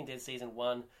 Walking Dead Season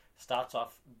 1 starts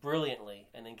off brilliantly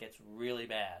and then gets really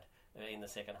bad in the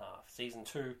second half. Season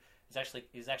 2 is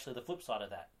actually the flip side of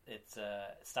that. It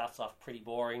starts off pretty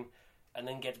boring and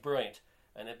then gets brilliant,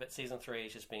 but Season 3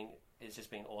 has just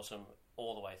been awesome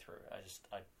all the way through.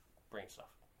 Brilliant stuff.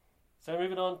 So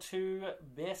moving on to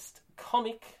best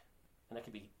comic, and that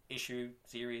could be issue,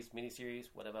 series, miniseries,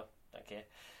 whatever. Don't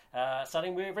care.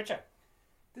 Starting with Richard.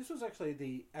 This was actually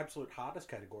the absolute hardest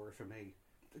category for me.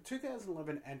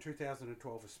 2011 and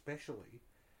 2012 especially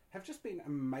have just been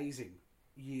amazing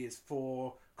years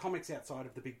for comics outside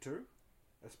of the big two,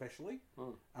 especially.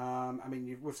 I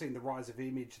mean, we've seen the rise of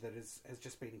Image that has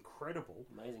just been incredible.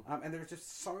 Amazing. And there's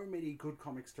just so many good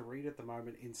comics to read at the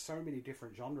moment in so many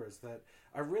different genres that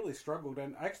I really struggled.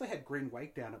 And I actually had Green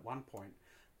Wake down at one point.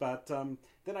 But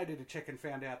then I did a check and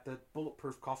found out that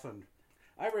Bulletproof Coffin...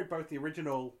 I read both the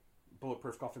original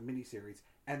Bulletproof Coffin miniseries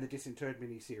and the Disinterred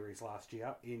miniseries last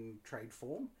year in trade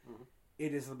form. Mm-hmm.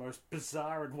 It is the most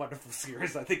bizarre and wonderful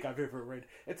series I think I've ever read.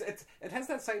 It has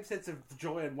that same sense of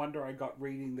joy and wonder I got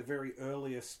reading the very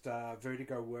earliest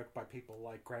Vertigo work by people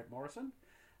like Grant Morrison.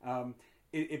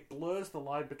 It blurs the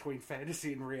line between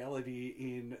fantasy and reality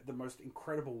in the most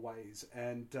incredible ways.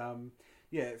 And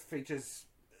it features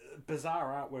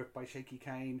bizarre artwork by Shaky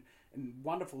Kane and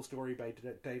wonderful story by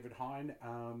David Hine.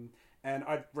 And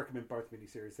I'd recommend both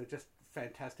miniseries. They're just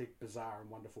fantastic, bizarre,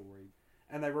 and wonderful read.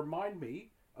 And they remind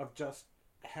me of just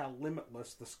how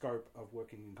limitless the scope of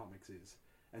working in comics is,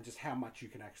 and just how much you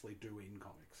can actually do in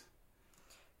comics.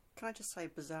 Can I just say,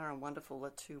 bizarre and wonderful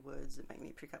are two words that make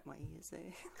me prick up my ears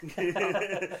there.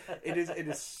 It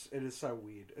is so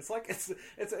weird. It's like weird.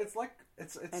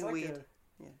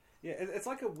 It's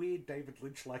like a weird David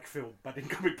Lynch-like film, but in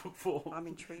comic book form. I'm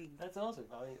intrigued. That's awesome.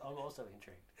 I'm also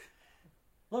intrigued.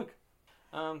 Luke.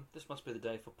 This must be the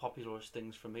day for popularist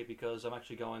things for me, because I'm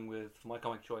actually going with, for my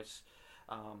comic choice,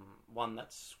 one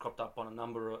that's cropped up on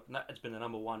it's been a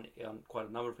number one on quite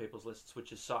a number of people's lists,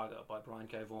 which is Saga by Brian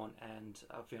K. Vaughan and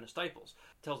Fiona Staples.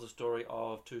 It tells the story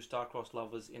of two star-crossed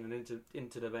lovers in an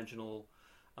interdimensional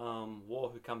war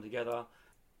who come together,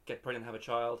 get pregnant, have a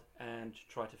child, and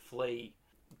try to flee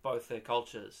both their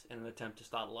cultures in an attempt to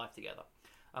start a life together.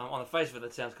 On the face of it,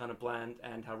 that sounds kind of bland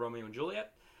and how Romeo and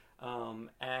Juliet.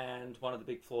 And one of the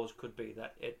big flaws could be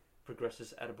that it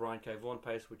progresses at a Brian K. Vaughan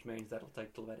pace, which means that it'll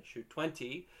take till about issue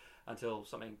 20 until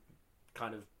something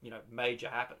kind of, major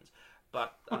happens.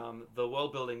 But the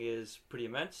world building is pretty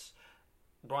immense.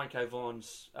 Brian K.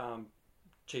 Vaughan's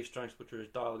chief strengths, which are his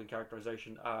dialogue and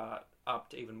characterization, are up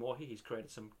to even more. He's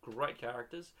created some great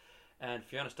characters, and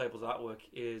Fiona Staples' artwork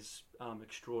is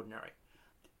extraordinary.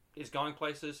 It's going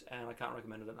places, and I can't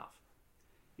recommend it enough.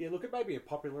 Yeah, look, it may be a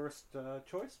popularist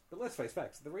choice, but let's face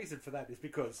facts. The reason for that is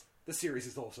because the series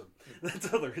is awesome.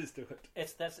 That's all there is to it.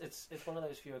 It's one of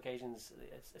those few occasions.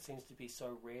 It seems to be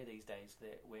so rare these days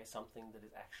where something that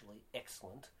is actually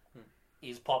excellent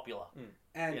is popular.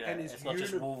 And it's not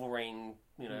just Wolverine,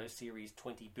 series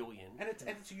 20 billion. And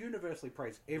it's universally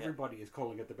praised. Everybody is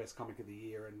calling it the best comic of the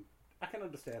year, and I can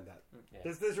understand that.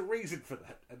 Yeah. There's a reason for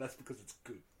that, and that's because it's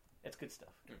good. It's good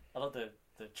stuff. I love the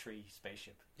tree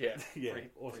spaceship. Yeah.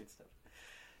 Awesome. Great stuff.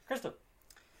 Crystal.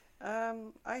 I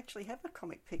actually have a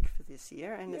comic pick for this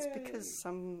year, and it's Yay. because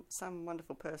some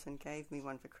wonderful person gave me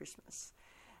one for Christmas.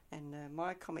 And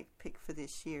my comic pick for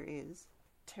this year is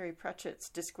Terry Pratchett's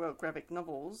Discworld graphic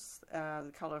novels,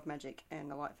 The Colour of Magic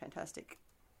and The Light Fantastic.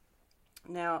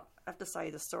 Now, I have to say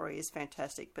the story is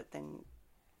fantastic, but then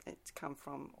it's come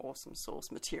from awesome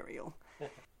source material.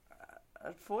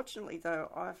 Unfortunately,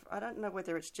 though, I don't know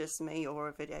whether it's just me or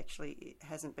if it actually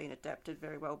hasn't been adapted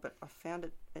very well, but I found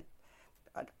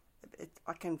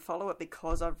I can follow it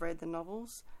because I've read the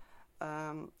novels.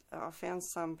 I found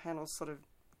some panels sort of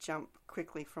jump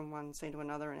quickly from one scene to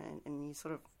another, and you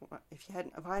sort of, if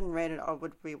I hadn't read it, I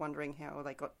would be wondering how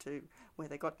they got to where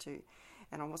they got to.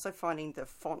 And I'm also finding the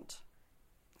font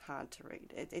hard to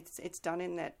read. It's done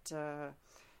in that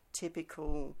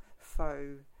typical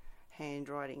faux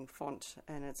handwriting font,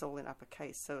 and it's all in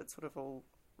uppercase, so it sort of all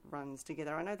runs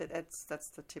together. I know that's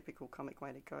the typical comic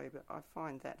way to go, but I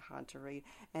find that hard to read,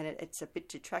 and it's a bit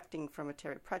detracting from a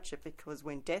Terry Pratchett, because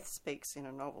when Death speaks in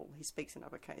a novel, he speaks in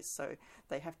uppercase, so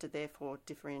they have to therefore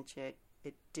differentiate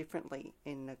it differently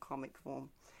in the comic form,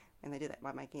 and they do that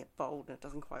by making it bold, and it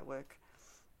doesn't quite work.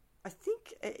 I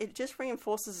think it just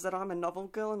reinforces that I'm a novel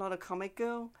girl and not a comic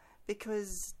girl,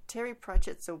 because Terry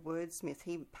Pratchett's a wordsmith.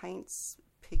 He paints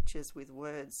pictures with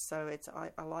words, so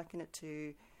I liken it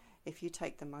to if you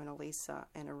take the Mona Lisa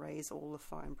and erase all the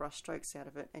fine brushstrokes out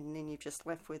of it, and then you're just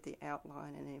left with the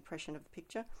outline and an impression of the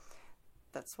picture.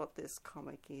 That's what this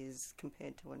comic is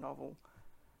compared to a novel.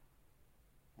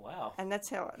 Wow! And that's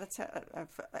how. So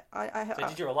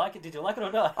did you like it? Did you like it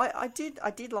or not? I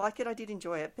did like it. I did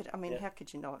enjoy it, but I mean, how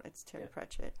could you not? It's Terry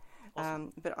Pratchett.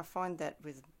 Awesome. But I find that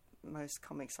with most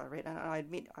comics I read, and I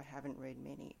admit I haven't read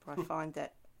many, but I find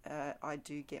that I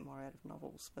do get more out of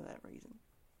novels for that reason.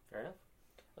 Fair enough.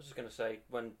 I was just going to say,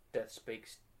 when Death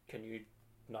speaks, can you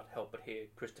not help but hear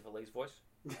Christopher Lee's voice?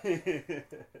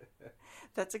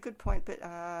 That's a good point, but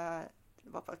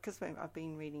because I've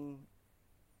been reading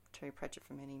Terry Pratchett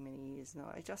for many, many years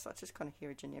now, I just kind of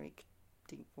hear a generic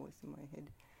deep voice in my head.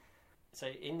 So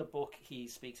in the book, he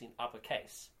speaks in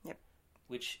uppercase. Yep.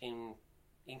 Which in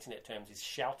internet terms is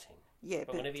shouting. Yeah,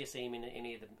 But whenever you see him in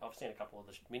any of the... I've seen a couple of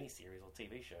the miniseries or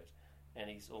TV shows, and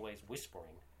he's always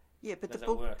whispering. yeah, but Does the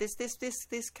that book work?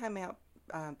 this came out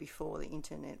before the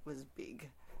internet was big,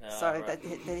 Ah, so right. that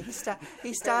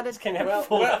he started. Came out Well,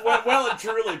 before, well and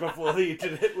truly before the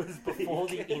internet was before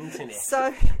the internet.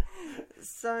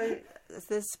 So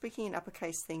the speaking in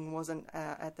uppercase thing wasn't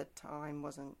at the time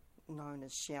wasn't known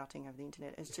as shouting over the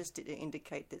internet. It's just to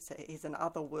indicate that it's an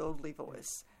otherworldly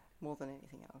voice more than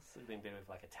anything else. It would have been better with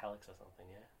like italics or something,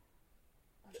 yeah?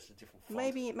 Just a different font.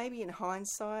 Maybe in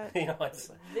hindsight. You know,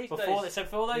 it's- These before, days- so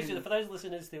for those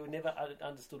listeners who never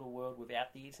understood a world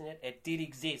without the internet, it did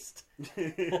exist.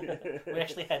 We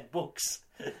actually had books.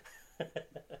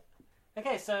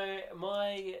 Okay, so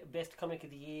my best comic of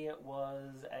the year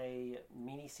was a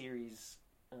mini-series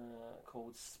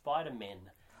called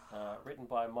Spider-Men, written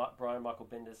by Brian Michael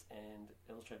Bendis and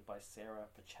illustrated by Sarah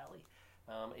Pichelli.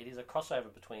 It is a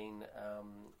crossover between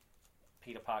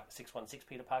Peter Parker, 616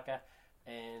 Peter Parker,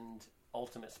 and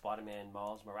Ultimate Spider-Man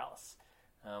Miles Morales.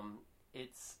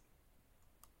 It's...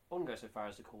 I wouldn't go so far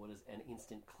as to call it as an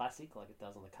instant classic like it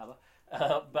does on the cover,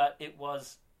 but it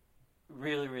was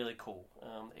really, really cool.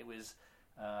 It was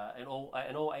an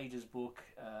all ages book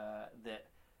that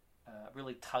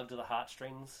really tugged at the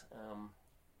heartstrings.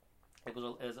 It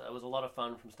was a lot of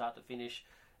fun from start to finish.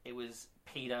 It was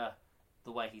Peter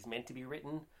the way he's meant to be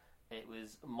written. It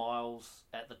was Miles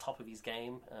at the top of his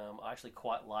game. I actually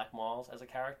quite like Miles as a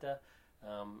character.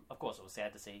 Of course, it was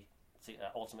sad to see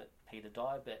Ultimate Peter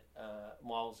die, but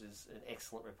Miles is an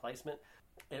excellent replacement.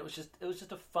 And it was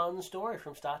just a fun story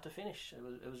from start to finish. It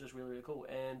was just really, really cool.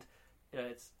 And you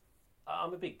know,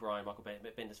 I'm a big Brian Michael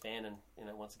Bendis fan, and you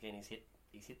know, once again he's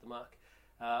hit the mark.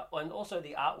 And also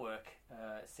the artwork,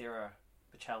 Sarah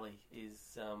Pichelli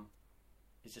is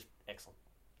just excellent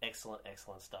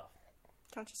stuff.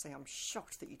 Can't you say I'm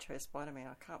shocked that you chose Spider-Man?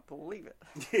 I can't believe it.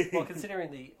 Well,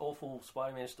 considering the awful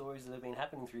Spider-Man stories that have been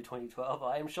happening through 2012,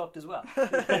 I am shocked as well.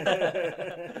 This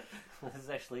is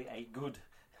actually a good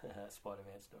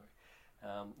Spider-Man story.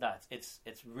 No,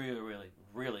 it's really, really,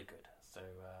 really good. So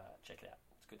check it out.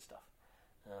 It's good stuff.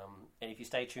 And if you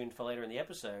stay tuned for later in the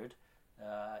episode,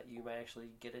 you may actually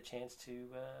get a chance to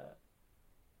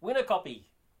win a copy.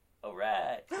 All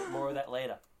right. More of that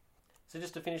later. So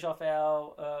just to finish off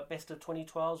our best of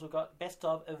 2012s, we've got best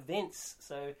of events.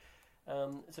 So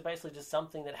basically just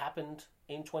something that happened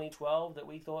in 2012 that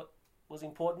we thought was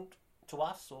important to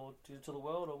us or to the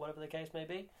world or whatever the case may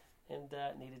be, and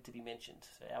needed to be mentioned.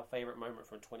 So our favourite moment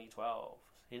from 2012.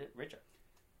 Hit it, Richard.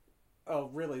 Oh,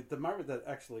 really? The moment that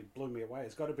actually blew me away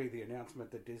has got to be the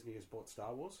announcement that Disney has bought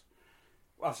Star Wars.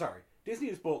 Oh, sorry. Disney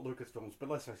has bought Lucasfilms, but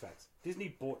let's face facts.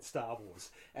 Disney bought Star Wars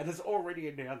and has already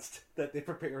announced that they're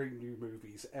preparing new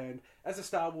movies. And as a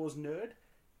Star Wars nerd,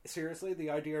 seriously, the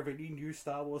idea of any new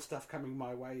Star Wars stuff coming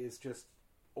my way is just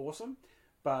awesome.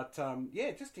 But,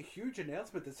 yeah, just a huge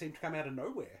announcement that seemed to come out of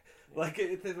nowhere. Yeah. Like,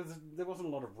 there wasn't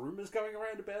a lot of rumours going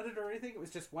around about it or anything. It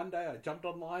was just one day I jumped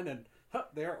online and,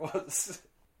 there it was.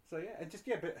 So, yeah, and just,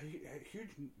 but huge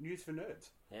news for nerds.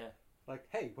 Yeah. Like,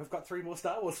 hey, we've got 3 more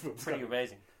Star Wars films. Pretty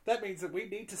amazing. That means that we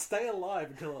need to stay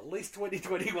alive until at least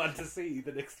 2021 to see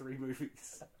the next 3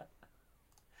 movies.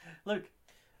 Luke.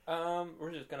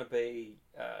 We're just going to be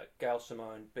Gail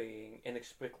Simone being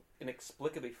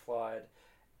inexplicably fired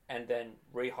and then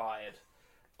rehired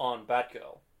on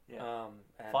Batgirl. Yeah.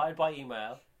 And Fired by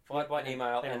email. Fired by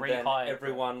email, then and rehired then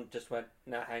everyone just went,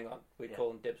 "No, hang on, we're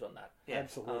calling dibs on that." Yeah.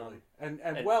 Absolutely.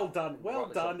 And well done,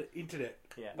 internet.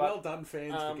 Yeah. Well done,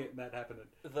 fans, for getting that happening.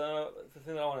 The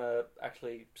thing that I want to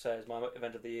actually say as my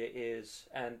event of the year is,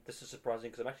 and this is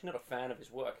surprising because I'm actually not a fan of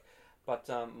his work, but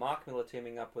Mark Miller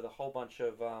teaming up with a whole bunch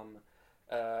of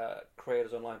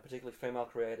creators online, particularly female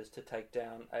creators, to take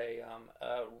down a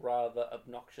rather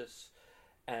obnoxious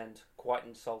and quite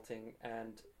insulting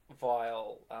and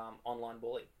vile online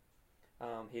bully.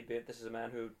 This is a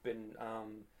man who'd been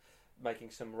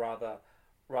making some rather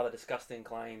disgusting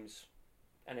claims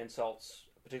and insults,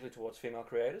 particularly towards female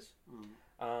creators.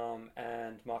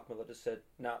 And Mark Miller just said,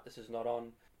 "No, this is not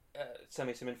on. Send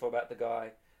me some info about the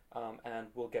guy, and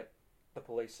we'll get the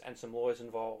police and some lawyers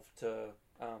involved to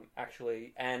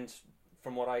actually." And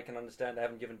from what I can understand, they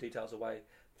haven't given details away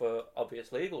for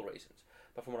obvious legal reasons.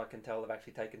 But from what I can tell, they've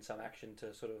actually taken some action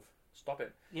to sort of stop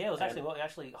him. Yeah, it was Miller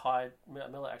actually hired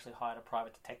a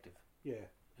private detective. Yeah.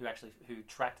 Who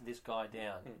tracked this guy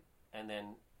down and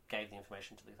then gave the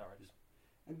information to the authorities.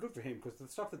 And good for him, because the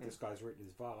stuff that this guy's written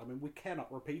is vile. I mean, we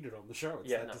cannot repeat it on the show. It's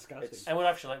Yeah, that no, disgusting. it's- And we're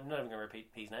actually not even going to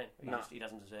repeat P's name. No. He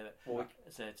doesn't deserve it. Well,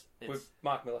 So it's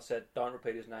Mark Miller said, don't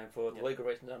repeat his name for the Yeah. legal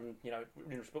reasons, and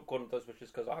according to those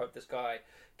wishes, because I hope this guy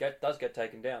does get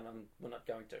taken down, and we're not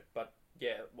going to. But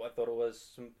yeah, I thought it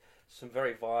was some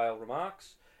very vile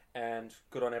remarks, and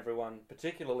good on everyone,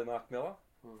 particularly Mark Miller,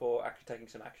 for actually taking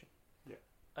some action.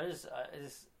 I just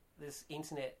this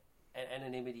internet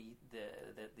anonymity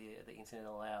the internet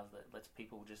allows that lets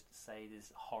people just say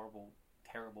this horrible,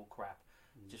 terrible crap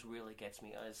just really gets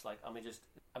me. It's like, I mean, just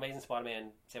Amazing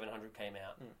Spider-Man 700 came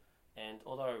out, and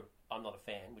although I'm not a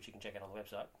fan, which you can check out on the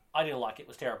website, I didn't like it. It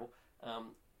was terrible.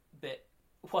 But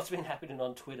what's been happening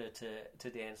on Twitter to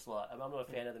Dan Slott? I mean, I'm not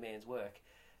a fan of the man's work,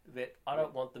 but I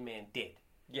don't want the man dead.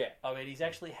 Yeah. I mean, he's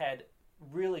actually had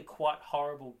really quite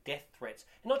horrible death threats.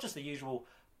 And not just the usual,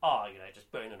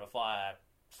 just burn in a fire,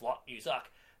 Slott, you suck.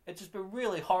 It's just been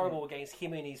really horrible against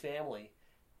him and his family,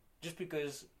 just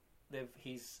because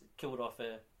he's killed off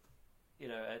a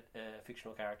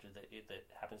fictional character that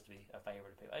happens to be a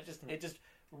favourite of people. It just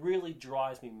really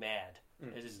drives me mad.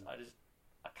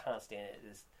 I can't stand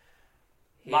it.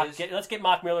 Let's get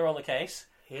Mark Miller on the case.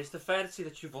 Here's the fantasy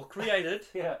that you've all created,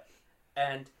 Yeah.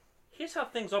 and here's how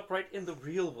things operate in the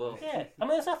real world. Yeah, I mean,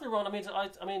 there's nothing wrong. I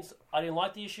didn't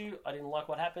like the issue. I didn't like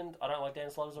what happened. I don't like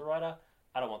Dan Slott as a writer.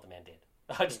 I don't want the man dead.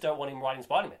 I just don't want him writing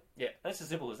Spider-Man. Yeah. That's as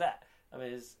simple as that. I mean,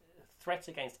 there's threats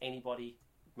against anybody,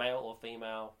 male or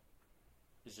female,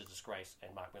 is a disgrace,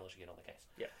 and Mark Miller should get on the case.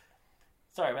 Yeah.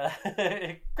 Sorry about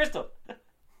that. Crystal.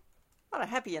 On a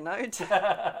happier note,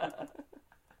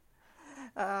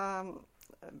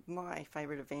 my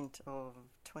favourite event of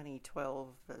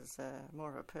 2012 is more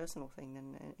of a personal thing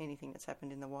than anything that's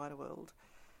happened in the wider world.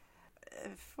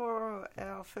 For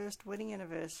our first wedding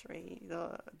anniversary,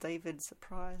 David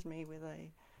surprised me with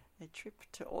a trip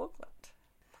to Auckland.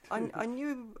 I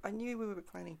knew we were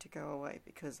planning to go away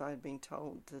because I'd been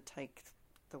told to take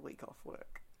the week off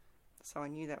work, so I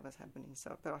knew that was happening.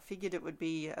 But I figured it would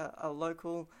be a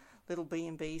local little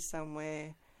B&B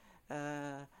somewhere.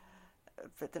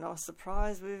 But then I was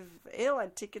surprised with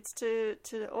airline tickets to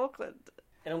Auckland.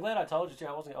 And I'm glad I told you too.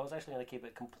 I was actually going to keep it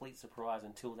a complete surprise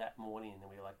until that morning, and then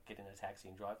we get in a taxi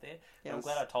and drive there. Yes. I'm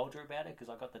glad I told you about it because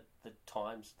I got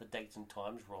the dates and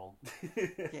times wrong.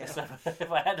 Yeah. So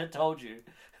if I hadn't told you,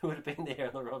 we would have been there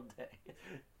on the wrong day.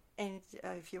 And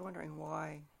if you're wondering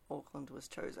why Auckland was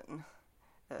chosen,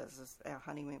 as our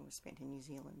honeymoon was spent in New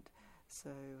Zealand, so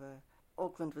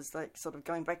Auckland was like sort of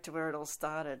going back to where it all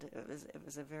started. It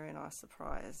was a very nice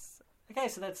surprise. Okay,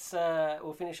 so that's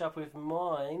we'll finish up with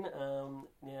mine.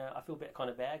 I feel kind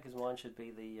of bad because mine should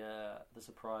be the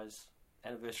surprise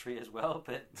anniversary as well,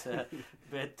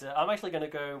 but I'm actually going to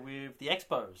go with the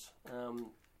expos.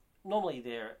 Normally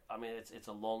it's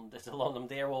a long. I'm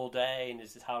there all day and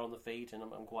it's just hard on the feet and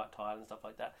I'm quite tired and stuff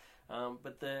like that.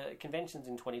 But the conventions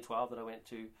in 2012 that I went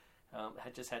to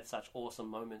had just had such awesome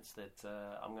moments that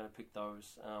I'm going to pick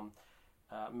those.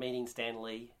 Meeting Stan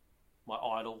Lee, my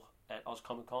idol, at Oz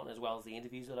Comic Con, as well as the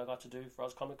interviews that I got to do for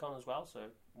Oz Comic Con as well. So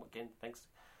again, thanks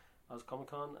Oz Comic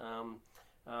Con.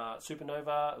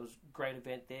 Supernova, it was a great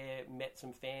event there. Met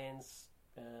some fans,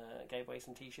 gave away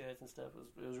some T-shirts and stuff.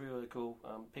 It was really, really cool.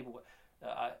 People,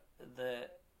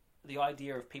 the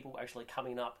idea of people actually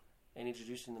coming up and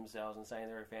introducing themselves and saying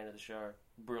they're a fan of the show,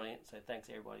 brilliant. So thanks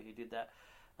to everybody who did that.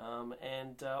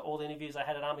 And all the interviews I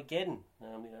had at Armageddon.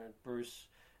 Bruce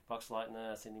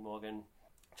Boxleitner, Cindy Morgan,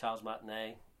 Charles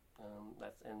Martinet.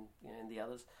 And the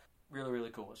others, really, really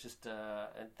cool. It's just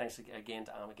and thanks again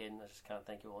to Armageddon. I just can't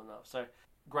thank you all enough. So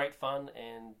great fun,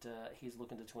 and he's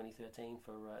looking to 2013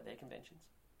 for their conventions.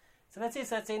 So that's it.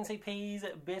 So that's NCP's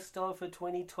best of for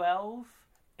 2012.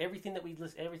 Everything that we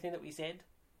said,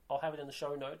 I'll have it in the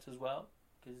show notes as well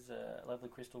because lovely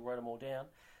Crystal wrote them all down.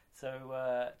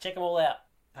 So check them all out.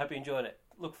 Hope you enjoyed it.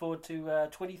 Look forward to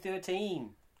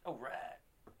 2013. All right.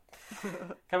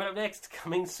 Coming up next,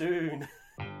 coming soon.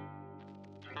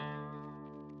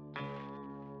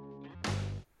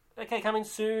 Okay, coming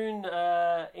soon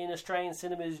in Australian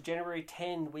cinemas, January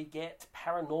 10, we get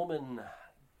Paranorman,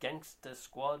 Gangster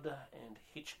Squad, and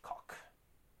Hitchcock.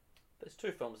 There's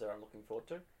two films there I'm looking forward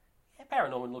to. Yeah,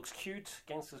 Paranorman looks cute.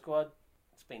 Gangster Squad,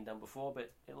 it's been done before,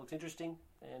 but it looks interesting.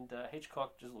 And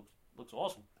Hitchcock just looks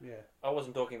awesome. Yeah. I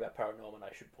wasn't talking about Paranorman,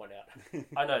 I should point out.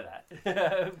 I know that.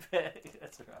 But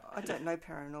that's all right. I don't know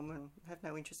Paranorman. I have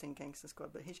no interest in Gangster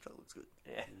Squad, but Hitchcock looks good.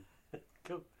 Yeah,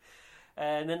 cool.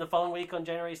 And then the following week on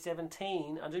January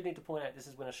 17, I do need to point out this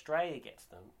is when Australia gets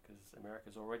them, because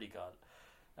America's already got it.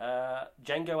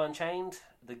 Django Unchained,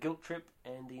 The Guilt Trip,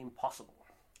 and The Impossible.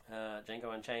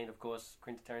 Django Unchained, of course,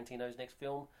 Quentin Tarantino's next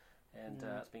film, and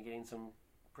it's been getting some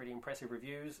pretty impressive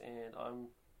reviews, and I'm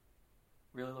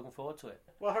really looking forward to it.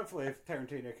 Well, hopefully, if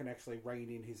Tarantino can actually rein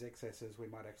in his excesses, we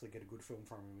might actually get a good film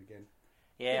from him again.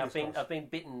 Yeah, Fingers crossed. I've been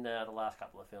bitten the last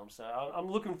couple of films, so I'm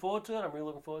looking forward to it. I'm really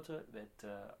looking forward to it, but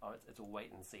it's a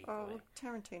wait and see for me. Oh,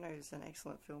 Tarantino is an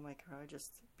excellent filmmaker. I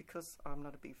just, because I'm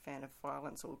not a big fan of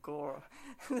violence or gore,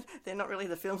 they're not really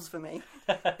the films for me.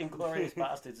 Inglourious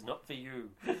Bastards, not for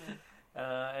you.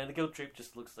 And the Guilt Trip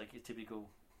just looks like your typical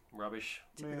rubbish.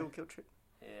 Typical Guilt Trip.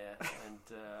 Yeah, and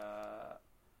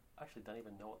I actually don't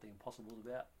even know what The Impossible is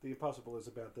about. The Impossible is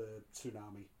about the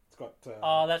tsunami. It's got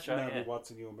that's right, Naomi yeah. Watts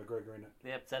and Ewan McGregor in it.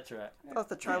 Yep, that's right. That's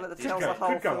the trailer that Could tells go, the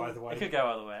whole could go film. either way. It could go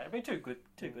either way. I mean, two good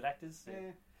actors. So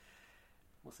Yeah,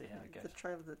 we'll see how it The goes.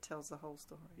 trailer that tells the whole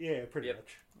story. yeah, pretty Yep.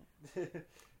 much.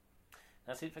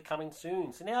 That's it for coming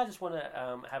soon. So now I just want to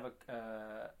have a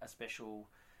special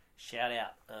shout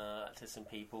out to some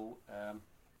people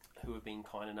who have been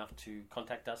kind enough to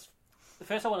contact us.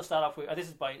 First, I want to start off with this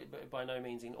is by no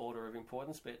means in order of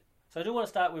importance, but so I do want to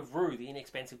start with Rue, the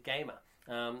inexpensive gamer.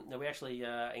 Now we actually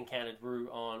encountered Rue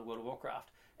on World of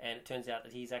Warcraft, and it turns out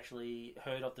that he's actually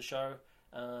heard of the show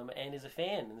and is a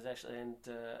fan and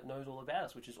knows all about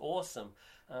us, which is awesome.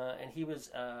 And he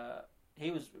was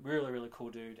really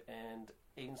cool dude, and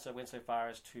even so went so far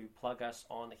as to plug us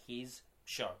on his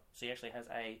show. So he actually has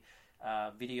a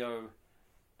video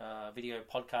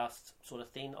podcast sort of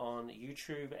thing on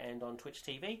YouTube and on Twitch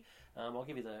TV. I'll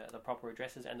give you the proper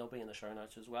addresses, and they'll be in the show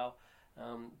notes as well.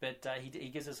 But he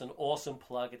gives us an awesome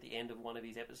plug at the end of one of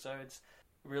his episodes.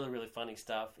 Really funny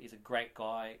stuff. He's a great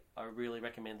guy. I really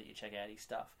recommend that you check out his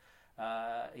stuff.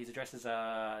 His addresses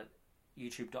are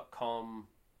youtube.com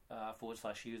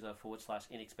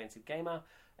 /user/inexpensive gamer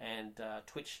and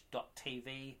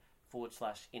twitch.tv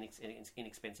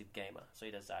 /inexpensive gamer. So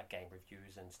he does game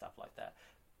reviews and stuff like that.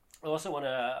 I also want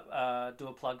to do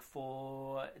a plug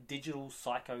for Digital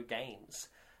Psycho Games.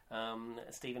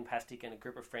 Stephen Pastic and a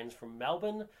group of friends from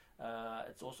Melbourne.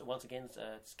 It's also, once again,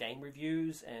 it's game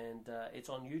reviews, and it's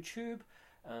on YouTube.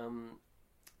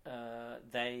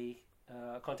 They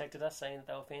contacted us saying that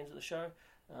they were fans of the show,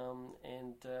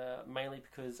 and mainly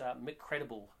because Mick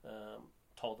Credible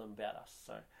told them about us.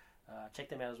 So check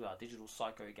them out as well, Digital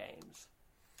Psycho Games.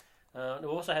 We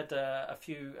also had a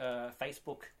few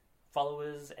Facebook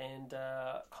followers and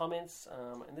comments,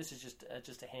 and this is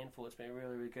just a handful. It's been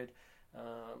really good.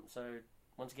 So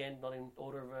once again, not in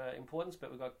order of importance,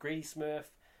 but we've got Greedy Smurf,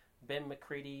 Ben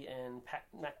McCready, and Pat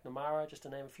McNamara, just to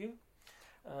name a few.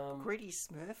 Greedy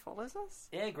Smurf follows us?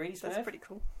 Yeah, Greedy Smurf. That's pretty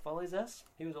cool. Follows us.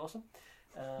 He was awesome.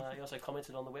 He also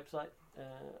commented on the website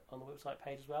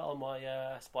page as well, on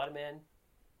my Spider-Man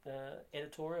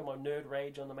editorial, my nerd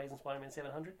rage on Amazing Spider-Man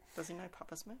 700. Does he know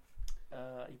Papa Smurf?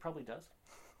 He probably does,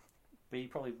 but he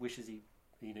probably wishes he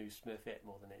knew Smurfette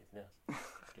more than anything else,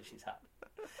 because she's hot.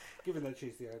 Given that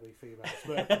she's the only female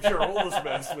Smurf, I'm sure all the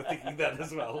Smurfs were thinking that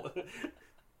as well.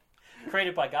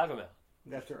 Created by Gargamel.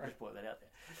 That's right. Just put that out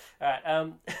there. All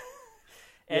right.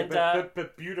 Yeah,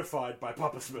 but beautified by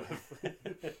Papa Smurf.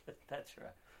 That's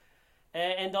right.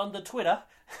 And on the Twitter,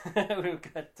 we've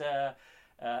got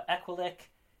Aqualec,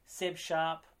 Seb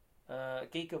Sharp,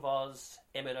 Geek of Oz,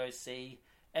 Emmett OC,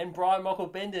 and Brian Michael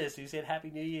Benders, who said Happy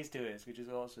New Year's to us, which is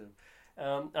awesome.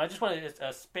 I just wanted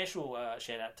a special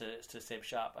shout out to Seb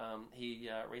Sharp. He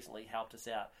recently helped us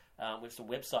out with some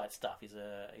website stuff. He's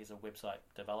a website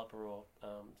developer or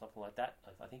something like that,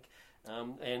 I think.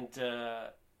 And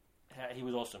he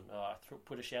was awesome. I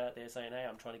put a shout out there saying, "Hey,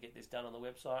 I'm trying to get this done on the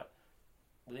website."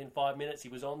 Within 5 minutes, he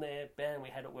was on there. Bam, we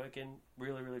had it working.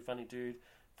 Really funny dude.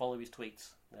 Follow his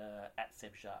tweets at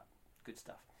Seb Sharp. Good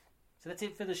stuff. So that's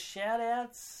it for the shout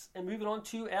outs, and moving on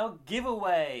to our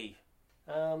giveaway.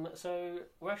 So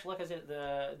we're actually, like I said,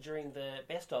 during the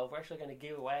best of, we're actually going to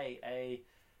give away a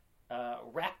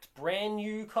wrapped brand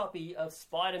new copy of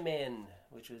Spider-Man,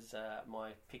 which was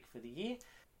my pick for the year.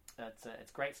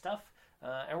 It's great stuff.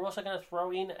 And we're also going to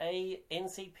throw in a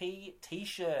NCP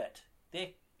t-shirt.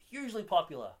 They're hugely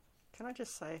popular. Can I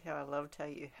just say how I loved how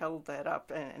you held that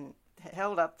up and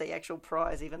held up the actual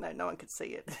prize even though no one could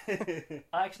see it.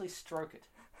 I actually stroke it.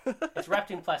 It's wrapped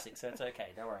in plastic, so it's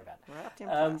okay. Don't worry about it. Wrapped in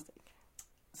plastic.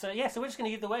 So yeah, so we're just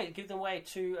going to give them away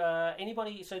to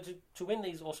anybody. So to win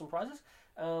these awesome prizes,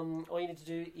 all you need to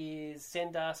do is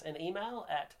send us an email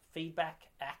at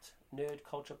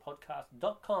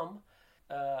feedback@nerdculturepodcast.com,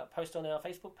 post on our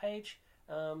Facebook page,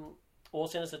 or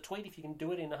send us a tweet if you can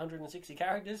do it in 160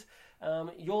 characters.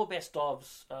 Your best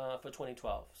ofs for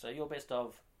 2012. So your best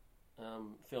of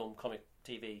film, comic,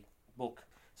 TV, book.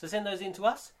 So send those in to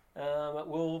us.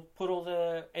 We'll put all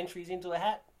the entries into a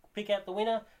hat, pick out the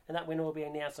winner, and that winner will be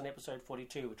announced on episode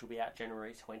 42, which will be out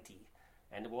January 20.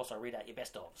 And we'll also read out your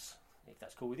best ofs, if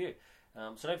that's cool with you.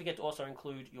 So don't forget to also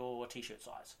include your t-shirt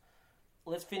size.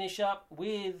 Let's finish up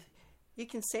with... You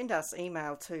can send us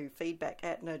email to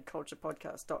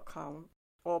feedback@nerdculturepodcast.com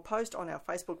or post on our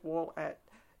Facebook wall at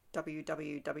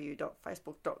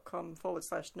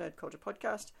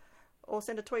www.facebook.com/nerdculturepodcast, or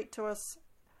send a tweet to us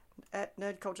at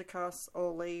nerdculturecast,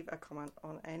 or leave a comment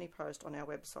on any post on our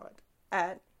website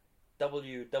at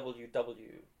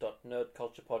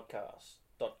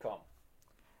www.nerdculturepodcast.com.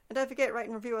 And don't forget, rate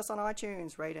and review us on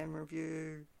iTunes. Rate and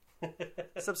review.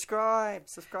 Subscribe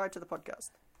to the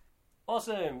podcast.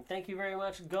 Awesome. Thank you very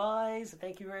much, guys.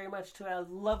 Thank you very much to our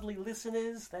lovely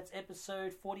listeners. That's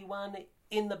episode 41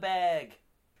 in the bag.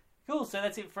 Cool, so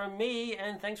that's it from me,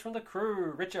 and thanks from the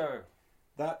crew. Richo.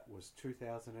 That was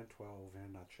 2012 in a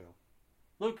nutshell.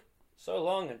 Luke. So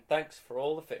long, and thanks for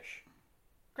all the fish.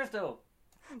 Crystal.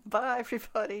 Bye,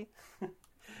 everybody.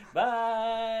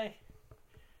 Bye.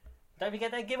 Don't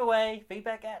forget that giveaway.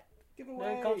 Feedback at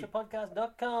Giveaway.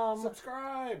 nerdculturepodcast.com.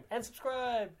 Subscribe. And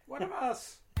subscribe. One of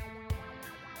us.